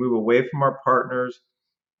 So we move away from our partners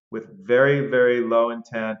with very, very low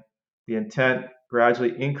intent. The intent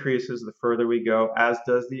gradually increases the further we go, as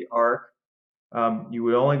does the arc. You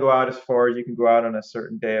would only go out as far as you can go out on a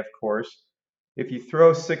certain day, of course. If you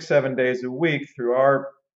throw 6-7 days a week, through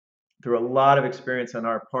a lot of experience on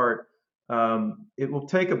our part, it will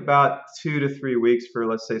take about 2 to 3 weeks for,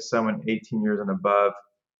 let's say, someone 18 years and above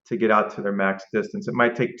to get out to their max distance. It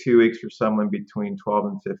might take 2 weeks for someone between 12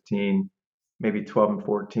 and 15, maybe 12 and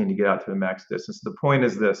 14 to get out to the max distance. The point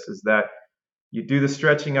is this, is that you do the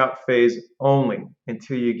stretching out phase only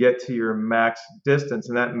until you get to your max distance.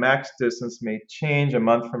 And that max distance may change a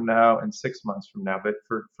month from now and 6 months from now. But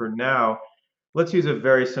for now, let's use a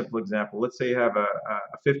very simple example. Let's say you have a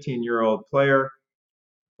 15-year-old player.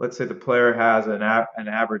 Let's say the player has an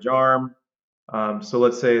average arm. So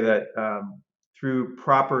let's say that through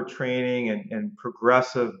proper training and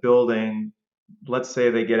progressive building, let's say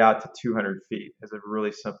they get out to 200 feet as a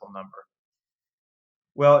really simple number.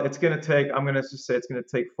 Well, I'm going to just say it's going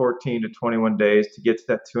to take 14 to 21 days to get to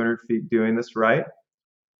that 200 feet doing this right.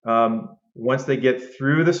 Once they get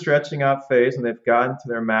through the stretching out phase and they've gotten to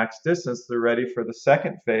their max distance, they're ready for the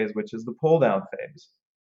second phase, which is the pull down phase.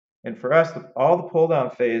 And for us, all the pull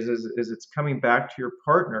down phases is it's coming back to your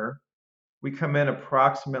partner. We come in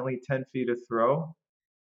approximately 10 feet of throw.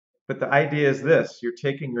 But the idea is this: you're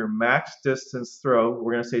taking your max distance throw.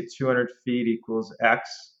 We're going to say 200 feet equals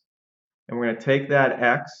X. And we're going to take that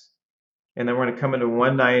X, and then we're going to come into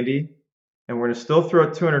 190, and we're going to still throw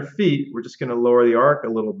it 200 feet. We're just going to lower the arc a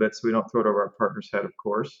little bit so we don't throw it over our partner's head, of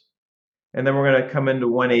course. And then we're going to come into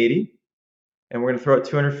 180, and we're going to throw it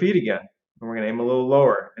 200 feet again. And we're going to aim a little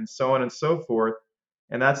lower, and so on and so forth.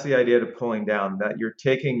 And that's the idea of pulling down, that you're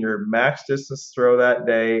taking your max distance throw that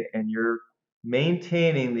day, and you're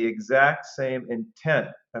maintaining the exact same intent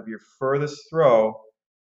of your furthest throw,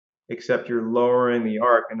 except you're lowering the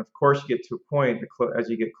arc. And of course, you get to a point as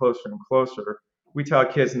you get closer and closer. We tell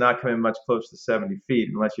kids not come in much closer to 70 feet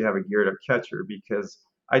unless you have a geared up catcher, because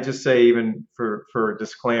I just say, even for a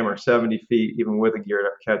disclaimer, 70 feet, even with a geared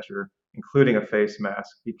up catcher, including a face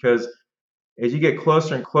mask, because as you get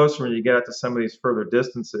closer and closer, when you get out to some of these further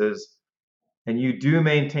distances, and you do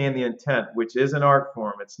maintain the intent, which is an art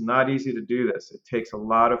form, it's not easy to do this. It takes a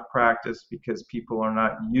lot of practice because people are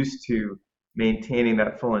not used to maintaining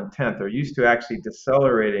that full intent. They're used to actually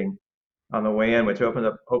decelerating on the way in, which opens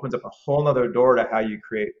up a whole nother door to how you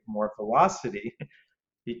create more velocity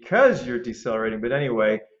because you're decelerating. But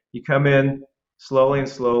anyway, you come in slowly and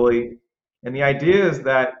slowly. And the idea is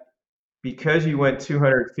that because you went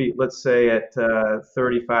 200 feet, let's say at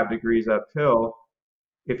 35 degrees uphill,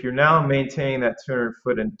 if you're now maintaining that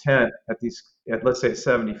 200-foot intent at let's say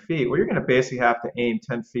 70 feet, well, you're going to basically have to aim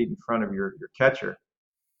 10 feet in front of your catcher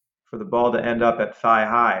for the ball to end up at thigh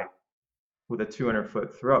high with a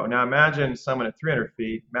 200-foot throw. Now imagine someone at 300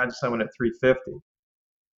 feet, imagine someone at 350. If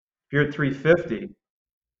you're at 350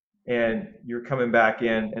 and you're coming back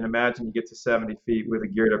in, and imagine you get to 70 feet with a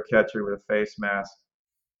geared up catcher with a face mask.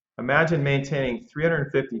 Imagine maintaining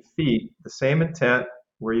 350 feet, the same intent,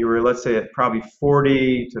 where you were, let's say, at probably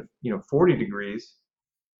 40 to 40 degrees,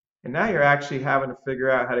 and now you're actually having to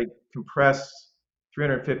figure out how to compress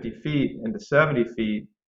 350 feet into 70 feet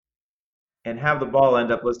and have the ball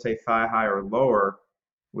end up, let's say, thigh high or lower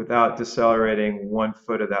without decelerating 1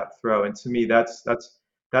 foot of that throw. And to me, that's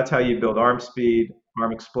how you build arm speed,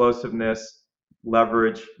 arm explosiveness,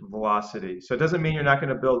 leverage, velocity. So it doesn't mean you're not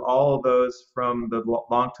going to build all of those from the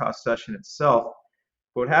long toss session itself.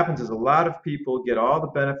 But what happens is a lot of people get all the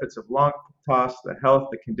benefits of long toss, the health,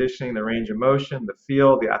 the conditioning, the range of motion, the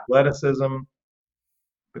feel, the athleticism.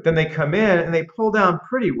 But then they come in and they pull down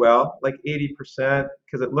pretty well, like 80%,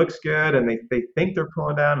 because it looks good and they think they're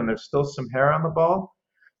pulling down and there's still some hair on the ball,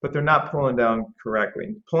 but they're not pulling down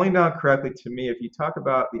correctly. Pulling down correctly, to me, if you talk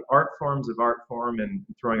about the art forms of art form and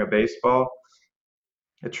throwing a baseball,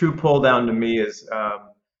 a true pull down to me is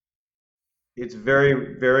it's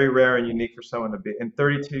very, very rare and unique for someone to be. In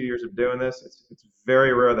 32 years of doing this, it's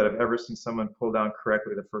very rare that I've ever seen someone pull down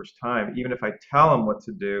correctly the first time, even if I tell them what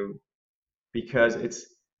to do, because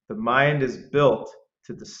the mind is built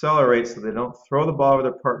to decelerate so they don't throw the ball over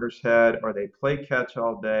their partner's head or they play catch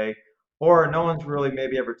all day, or no one's really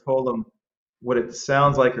maybe ever told them what it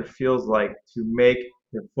sounds like or feels like to make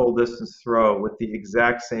their full distance throw with the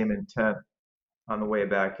exact same intent on the way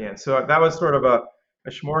back in. So that was sort of a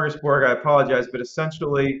smorgasbord. I apologize, but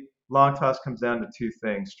essentially long toss comes down to two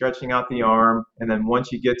things: stretching out the arm, and then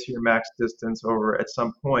once you get to your max distance over at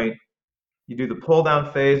some point, you do the pull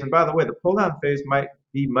down phase. And by the way, the pull down phase might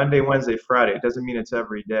be Monday, Wednesday, Friday. It doesn't mean it's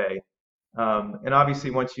every day. And obviously,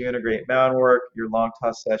 once you integrate mound work, your long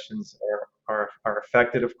toss sessions are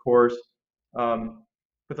affected, of course.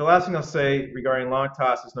 But the last thing I'll say regarding long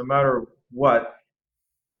toss is no matter what,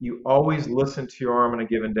 you always listen to your arm on a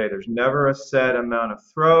given day. There's never a set amount of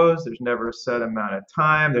throws. There's never a set amount of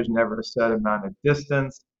time. There's never a set amount of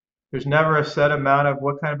distance. There's never a set amount of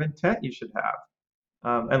what kind of intent you should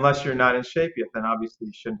have. Unless you're not in shape yet, then obviously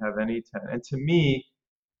you shouldn't have any intent. And to me,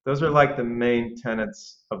 those are like the main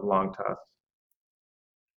tenets of long toss.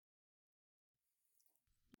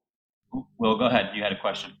 Will, go ahead. You had a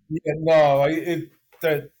question. Yeah, no,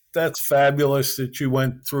 that's fabulous that you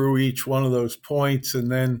went through each one of those points,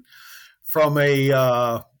 and then from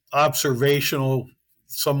a observational,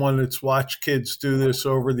 someone that's watched kids do this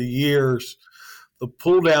over the years, the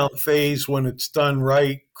pull down phase, when it's done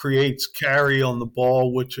right, creates carry on the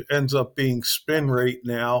ball, which ends up being spin rate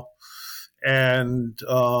now. And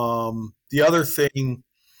the other thing,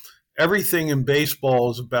 everything in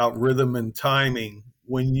baseball is about rhythm and timing.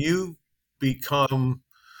 When you become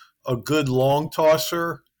a good long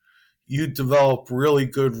tosser, you develop really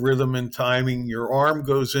good rhythm and timing. Your arm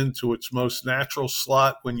goes into its most natural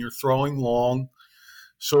slot when you're throwing long.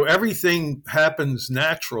 So everything happens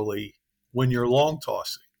naturally when you're long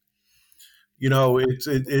tossing. You know,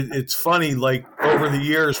 it's funny, like over the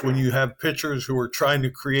years when you have pitchers who are trying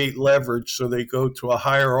to create leverage so they go to a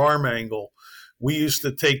higher arm angle, we used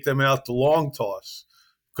to take them out to long toss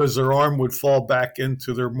because their arm would fall back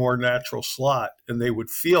into their more natural slot, and they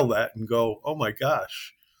would feel that and go, "Oh my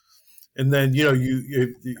gosh!" And then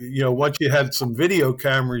once you had some video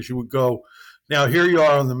cameras, you would go, "Now here you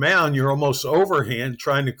are on the mound, you're almost overhand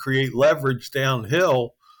trying to create leverage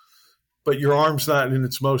downhill, but your arm's not in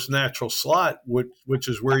its most natural slot, which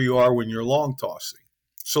is where you are when you're long tossing."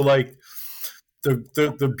 So like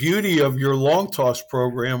the beauty of your long toss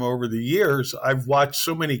program over the years, I've watched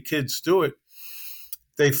so many kids do it.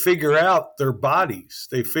 They figure out their bodies.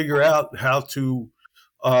 They figure out how to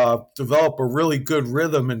develop a really good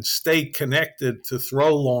rhythm and stay connected to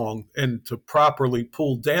throw long, and to properly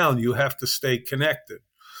pull down, you have to stay connected.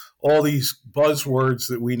 All these buzzwords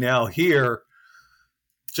that we now hear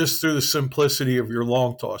just through the simplicity of your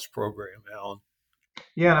long toss program, Alan.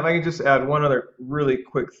 Yeah, and if I can just add one other really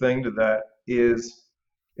quick thing to that is,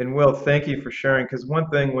 and Will, thank you for sharing, because one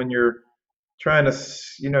thing when you're trying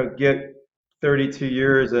to, get 32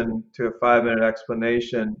 years into a 5-minute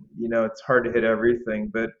explanation, it's hard to hit everything.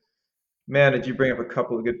 But man, did you bring up a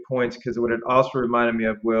couple of good points, because what it also reminded me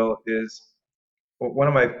of, Will, is one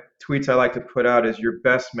of my tweets I like to put out is your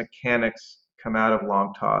best mechanics come out of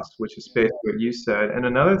long toss, which is basically what you said. And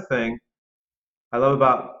another thing I love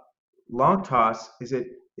about long toss is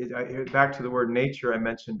back to the word nature I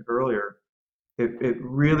mentioned earlier, it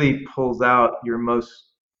really pulls out your most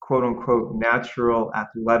quote unquote natural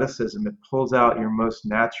athleticism. It pulls out your most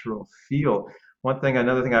natural feel.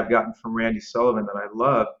 Another thing I've gotten from Randy Sullivan that I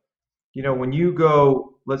love, when you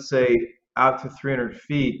go, let's say, out to 300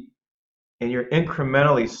 feet and you're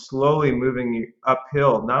incrementally slowly moving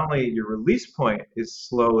uphill, not only your release point is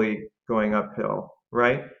slowly going uphill,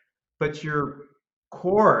 right? But your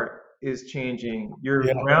core is changing. Your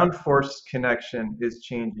Yeah. ground force connection is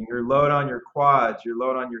changing. Your load on your quads, your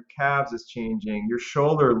load on your calves is changing. Your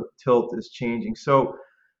shoulder tilt is changing. So,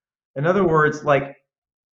 in other words, like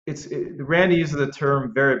Randy uses the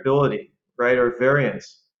term variability, right, or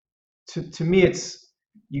variance. To me, it's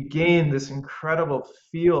you gain this incredible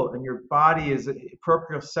feel, and your body is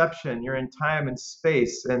proprioception. You're in time and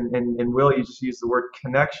space, and Will, you just used the word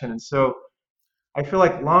connection, and so I feel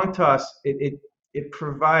like long toss it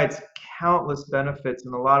provides countless benefits,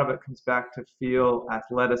 and a lot of it comes back to feel,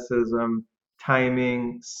 athleticism,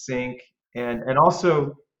 timing, sync, and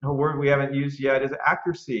also a word we haven't used yet is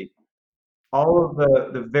accuracy. All of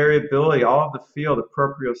the variability, all of the feel, the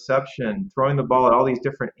proprioception, throwing the ball at all these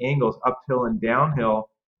different angles, uphill and downhill,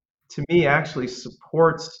 to me actually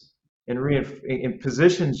supports and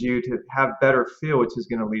positions you to have better feel, which is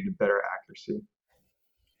going to lead to better accuracy.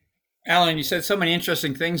 Alan, you said so many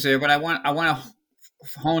interesting things there, but I want to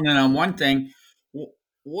hone in on one thing.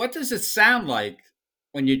 What does it sound like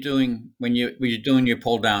when you're doing your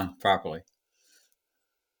pull down properly?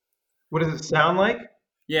 What does it sound like?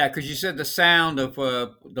 Yeah, because you said the sound of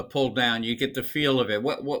the pull down, you get the feel of it.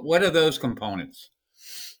 What are those components?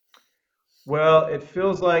 Well, it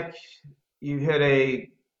feels like you hit a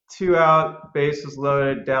 2 out, bases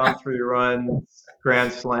loaded, down 3 runs,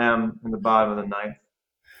 grand slam in the bottom of the ninth.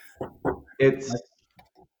 It's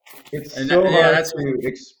it's so Yeah, hard that's to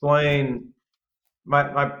explain.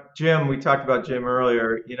 My Jim, we talked about Jim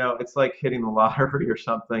earlier. It's like hitting the lottery or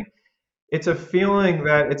something. It's a feeling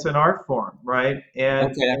that it's an art form, right?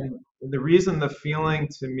 And, okay. and the reason the feeling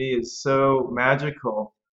to me is so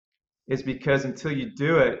magical is because until you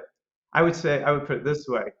do it, I would put it this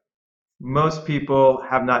way. Most people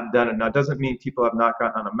have not done it. Now, it doesn't mean people have not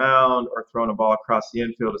gotten on a mound or thrown a ball across the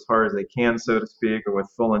infield as hard as they can, so to speak, or with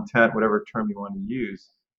full intent, whatever term you want to use.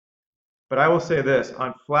 But I will say this,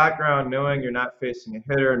 on flat ground, knowing you're not facing a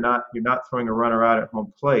hitter, you're not throwing a runner out at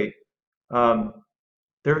home plate, um,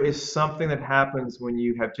 there is something that happens when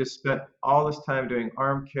you have just spent all this time doing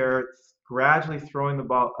arm care, gradually throwing the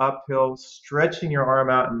ball uphill, stretching your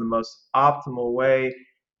arm out in the most optimal way,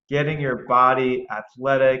 getting your body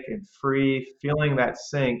athletic and free, feeling that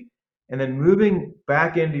sink, and then moving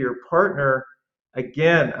back into your partner.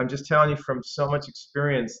 Again, I'm just telling you from so much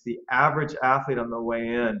experience, the average athlete on the way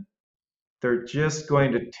in, they're just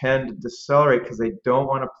going to tend to decelerate because they don't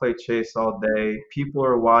want to play chase all day. People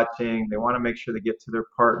are watching. They want to make sure they get to their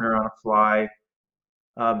partner on a fly.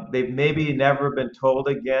 They've maybe never been told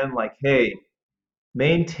again, like, hey,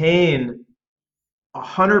 maintain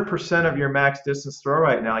 100% of your max distance throw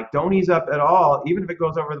right now. Like, don't ease up at all. Even if it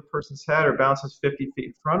goes over the person's head or bounces 50 feet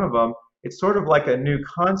in front of them, it's sort of like a new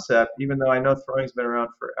concept, even though I know throwing's been around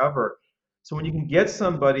forever. So when you can get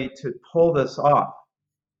somebody to pull this off,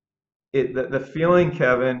 the feeling,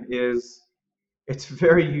 Kevin, is it's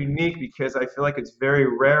very unique because I feel like it's very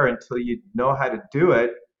rare until you know how to do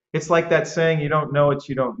it. It's like that saying, you don't know what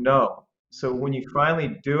you don't know. So when you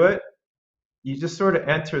finally do it, you just sort of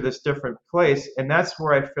enter this different place. And that's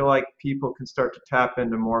where I feel like people can start to tap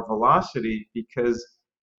into more velocity because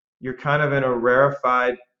you're kind of in a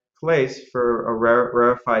rarefied place for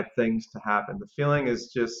rarefied things to happen. The feeling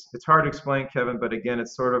is just, it's hard to explain, Kevin, but again,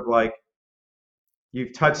 it's sort of like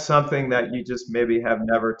you've touched something that you just maybe have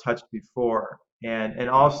never touched before. And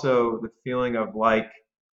also the feeling of like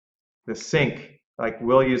the sync, like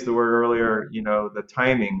Will used the word earlier, the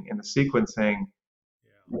timing and the sequencing.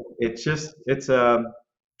 It's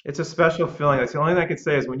a special feeling. That's the only thing I can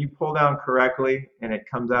say is when you pull down correctly and it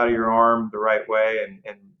comes out of your arm the right way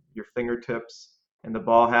and your fingertips and the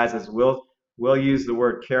ball has, as Will use the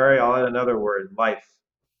word carry, I'll add another word, life.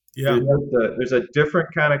 Yeah. There's a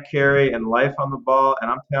different kind of carry and life on the ball,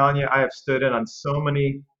 and I'm telling you, I have stood in on so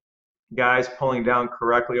many guys pulling down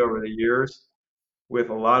correctly over the years with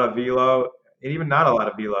a lot of velo, and even not a lot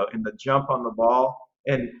of velo, in the jump on the ball.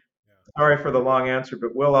 And sorry for the long answer,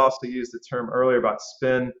 but Will also used the term earlier about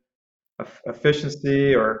spin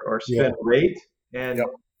efficiency or spin rate, and Yep.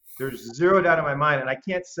 there's zero doubt in my mind, and I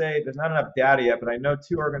can't say there's not enough data yet, but I know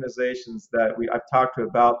two organizations that I've talked to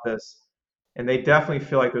about this, and they definitely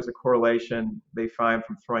feel like there's a correlation they find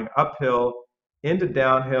from throwing uphill into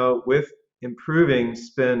downhill with improving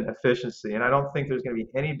spin efficiency. And I don't think there's going to be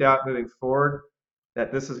any doubt moving forward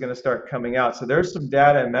that this is going to start coming out. So there's some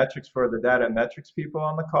data and metrics for the data and metrics people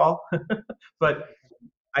on the call. But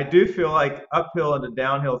I do feel like uphill into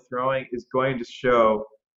downhill throwing is going to show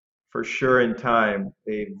for sure in time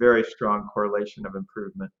a very strong correlation of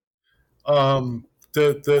improvement.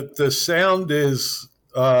 The sound is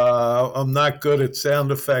I'm not good at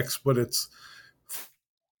sound effects, but it's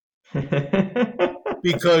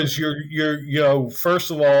because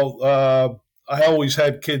first of all, I always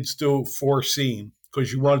had kids do 4-seam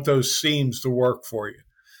because you want those seams to work for you.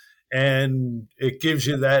 And it gives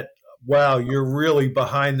you that, wow, you're really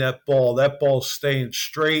behind that ball. That ball's staying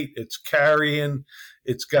straight. It's carrying.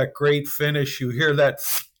 It's got great finish. You hear that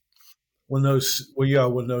when those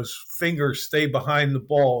fingers stay behind the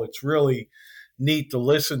ball. It's really neat to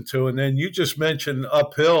listen to. And then you just mentioned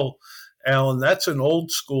uphill, Alan. That's an old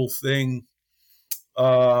school thing.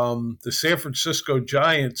 The San Francisco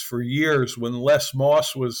Giants for years, when Les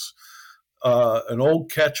Moss was an old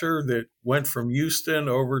catcher that went from Houston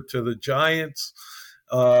over to the Giants,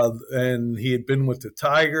 and he had been with the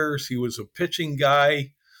Tigers. He was a pitching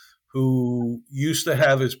guy who used to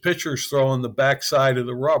have his pitchers throw on the backside of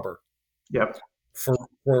the rubber. Yep. For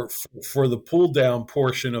the pull down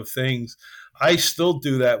portion of things. I still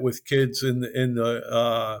do that with kids in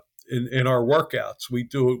our workouts. We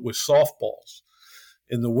do it with softballs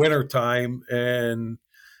in the wintertime, and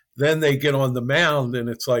then they get on the mound and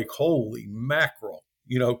it's like, holy mackerel,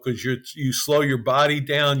 because you slow your body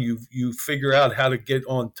down, you figure out how to get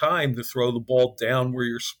on time to throw the ball down where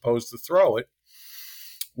you're supposed to throw it,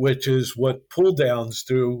 which is what pull downs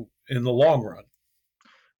do in the long run.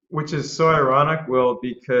 Which is so ironic, Will,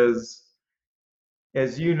 because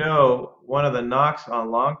as you know, one of the knocks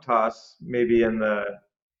on long toss, maybe in the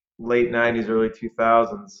late 90s, early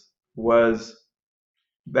 2000s, was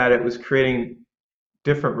that it was creating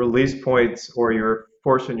different release points, or you're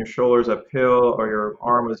forcing your shoulders uphill, or your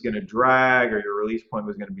arm was going to drag, or your release point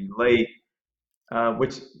was going to be late,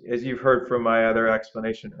 which, as you've heard from my other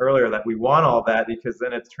explanation earlier, that we want all that because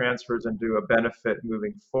then it transfers into a benefit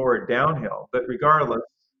moving forward downhill. But regardless,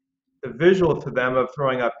 the visual to them of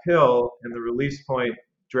throwing uphill and the release point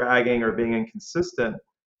dragging or being inconsistent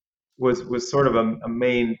was sort of a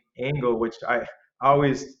main angle, which I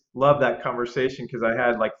always love that conversation because I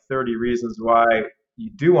had like 30 reasons why you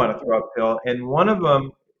do want to throw uphill. And one of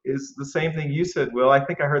them is the same thing you said, Will. I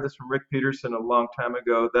think I heard this from Rick Peterson a long time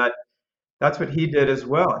ago, that's what he did as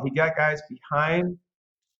well. He got guys behind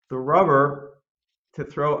the rubber to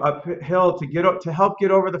throw uphill to help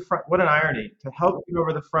get over the front. What an irony! To help get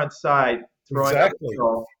over the front side, throwing exactly.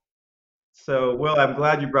 uphill. So, Will, I'm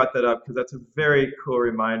glad you brought that up because that's a very cool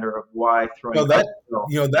reminder of why throwing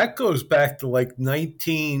uphill. That goes back to like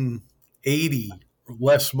 1980.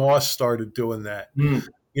 Les Moss started doing that.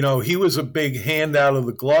 He was a big hand out of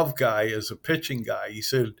the glove guy as a pitching guy. He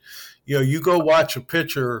said, you go watch a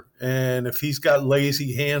pitcher, and if he's got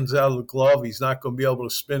lazy hands out of the glove, he's not going to be able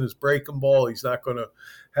to spin his breaking ball. He's not going to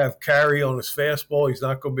have carry on his fastball. He's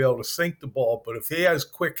not going to be able to sink the ball. But if he has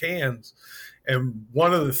quick hands, and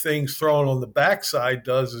one of the things thrown on the backside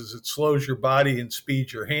does is it slows your body and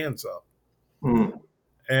speeds your hands up.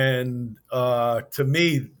 And to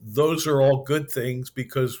me, those are all good things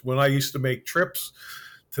because when I used to make trips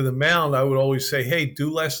to the mound, I would always say, hey, do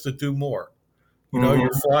less to do more.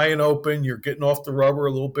 You're flying open, you're getting off the rubber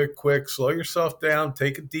a little bit quick, slow yourself down,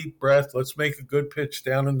 take a deep breath, let's make a good pitch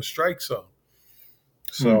down in the strike zone.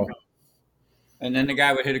 So, and then the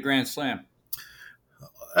guy would hit a grand slam.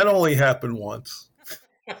 That only happened once.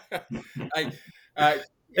 And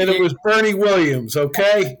it was Bernie Williams,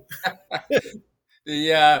 okay?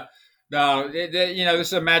 This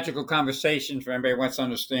is a magical conversation for anybody who wants to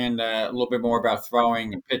understand a little bit more about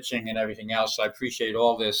throwing and pitching and everything else. I appreciate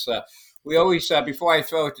all this. We always, before I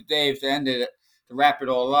throw it to Dave to end it, to wrap it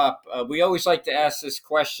all up, we always like to ask this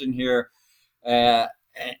question here, and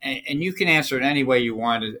you can answer it any way you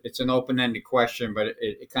want. It's an open-ended question, but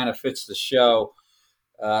it kind of fits the show.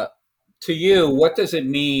 To you, what does it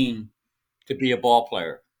mean to be a ball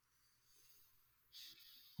player?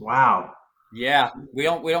 Wow. Yeah, we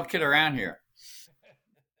don't kid around here.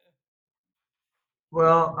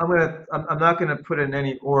 Well, I'm not gonna put it in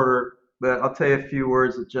any order, but I'll tell you a few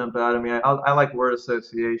words that jump out at me. I like word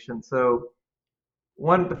association. So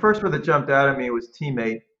the first word that jumped out at me was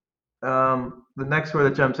teammate. The next word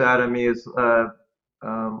that jumps out at me is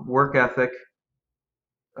work ethic,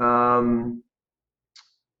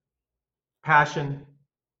 passion,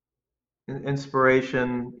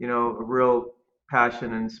 inspiration. A real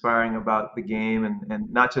passion and inspiring about the game,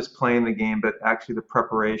 and not just playing the game, but actually the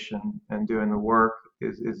preparation and doing the work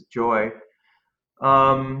is joy.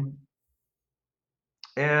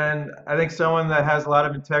 And I think someone that has a lot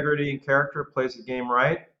of integrity and character plays the game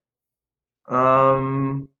right.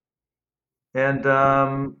 I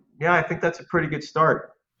think that's a pretty good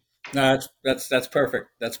start. No, that's perfect.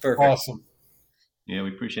 That's perfect. Awesome. Yeah, we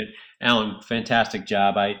appreciate it. Alan, fantastic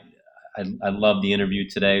job. I love the interview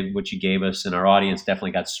today, what you gave us, and our audience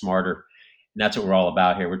definitely got smarter. And that's what we're all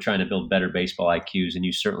about here. We're trying to build better baseball IQs, and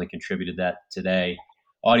you certainly contributed that today.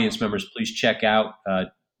 audience members, please check out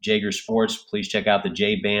Jaeger Sports. Please check out the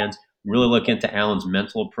J Bands. Really look into Alan's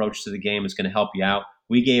mental approach to the game. It's going to help you out.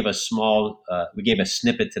 We gave a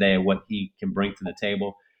snippet today of what he can bring to the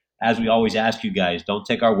table. As we always ask you guys, don't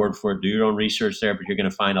take our word for it. Do your own research there, but you're going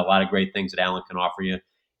to find a lot of great things that Alan can offer you,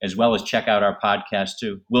 as well as check out our podcast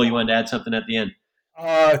too. Will, you want to add something at the end?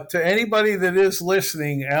 To anybody that is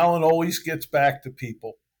listening, Alan always gets back to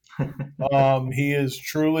people. He is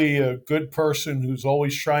truly a good person who's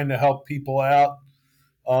always trying to help people out.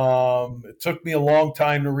 It took me a long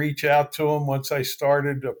time to reach out to him once I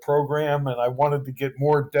started a program, and I wanted to get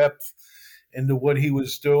more depth into what he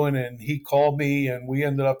was doing. And he called me, and we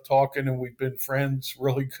ended up talking, and we've been friends,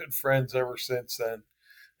 really good friends ever since then.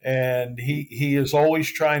 And he is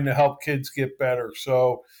always trying to help kids get better.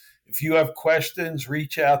 So if you have questions,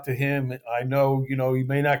 reach out to him. I know, he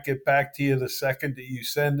may not get back to you the second that you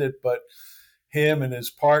send it, but him and his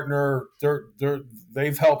partner,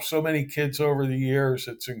 they've helped so many kids over the years.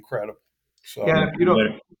 It's incredible. So yeah, if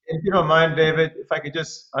you don't mind, David, if I could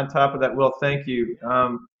just on top of that, Will, thank you,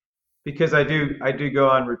 because I do go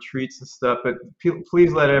on retreats and stuff. But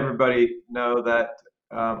please let everybody know that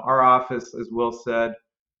our office, as Will said,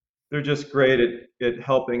 they're just great at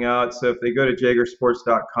helping out. So if they go to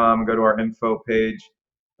jagersports.com, go to our info page,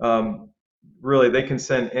 really they can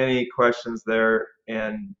send any questions there,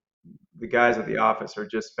 and the guys at the office are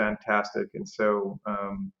just fantastic. And so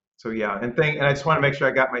yeah, and I just want to make sure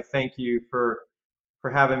I got my thank you for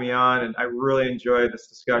having me on. And I really enjoyed this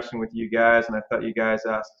discussion with you guys, and I thought you guys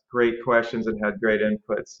asked great questions and had great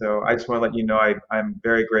input. So I just want to let you know I'm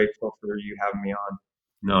very grateful for you having me on.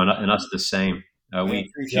 No, and us the same. We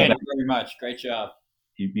appreciate it very much. Great job.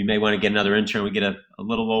 You may want to get another intern. We get a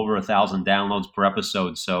little over 1,000 downloads per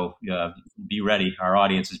episode, so be ready. Our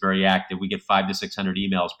audience is very active. We get 500 to 600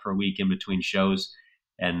 emails per week in between shows,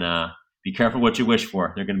 and be careful what you wish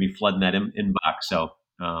for. They're going to be flooding that inbox, so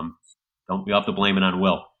don't be off to blame it on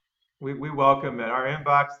Will. We welcome it. Our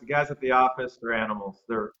inbox, the guys at the office, they're animals.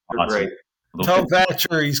 They're awesome. Great. Tell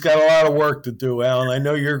Thatcher he's got a lot of work to do, Alan. I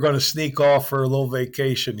know you're going to sneak off for a little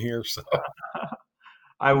vacation here, so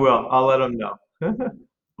I will. I'll let him know.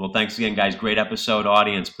 Well, thanks again, guys. Great episode.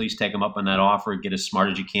 Audience, please take them up on that offer. Get as smart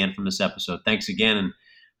as you can from this episode. Thanks again.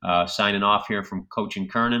 And signing off here from Coach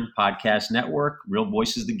and Kernan Podcast Network, Real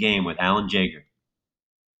Voices of the Game with Alan Jaeger.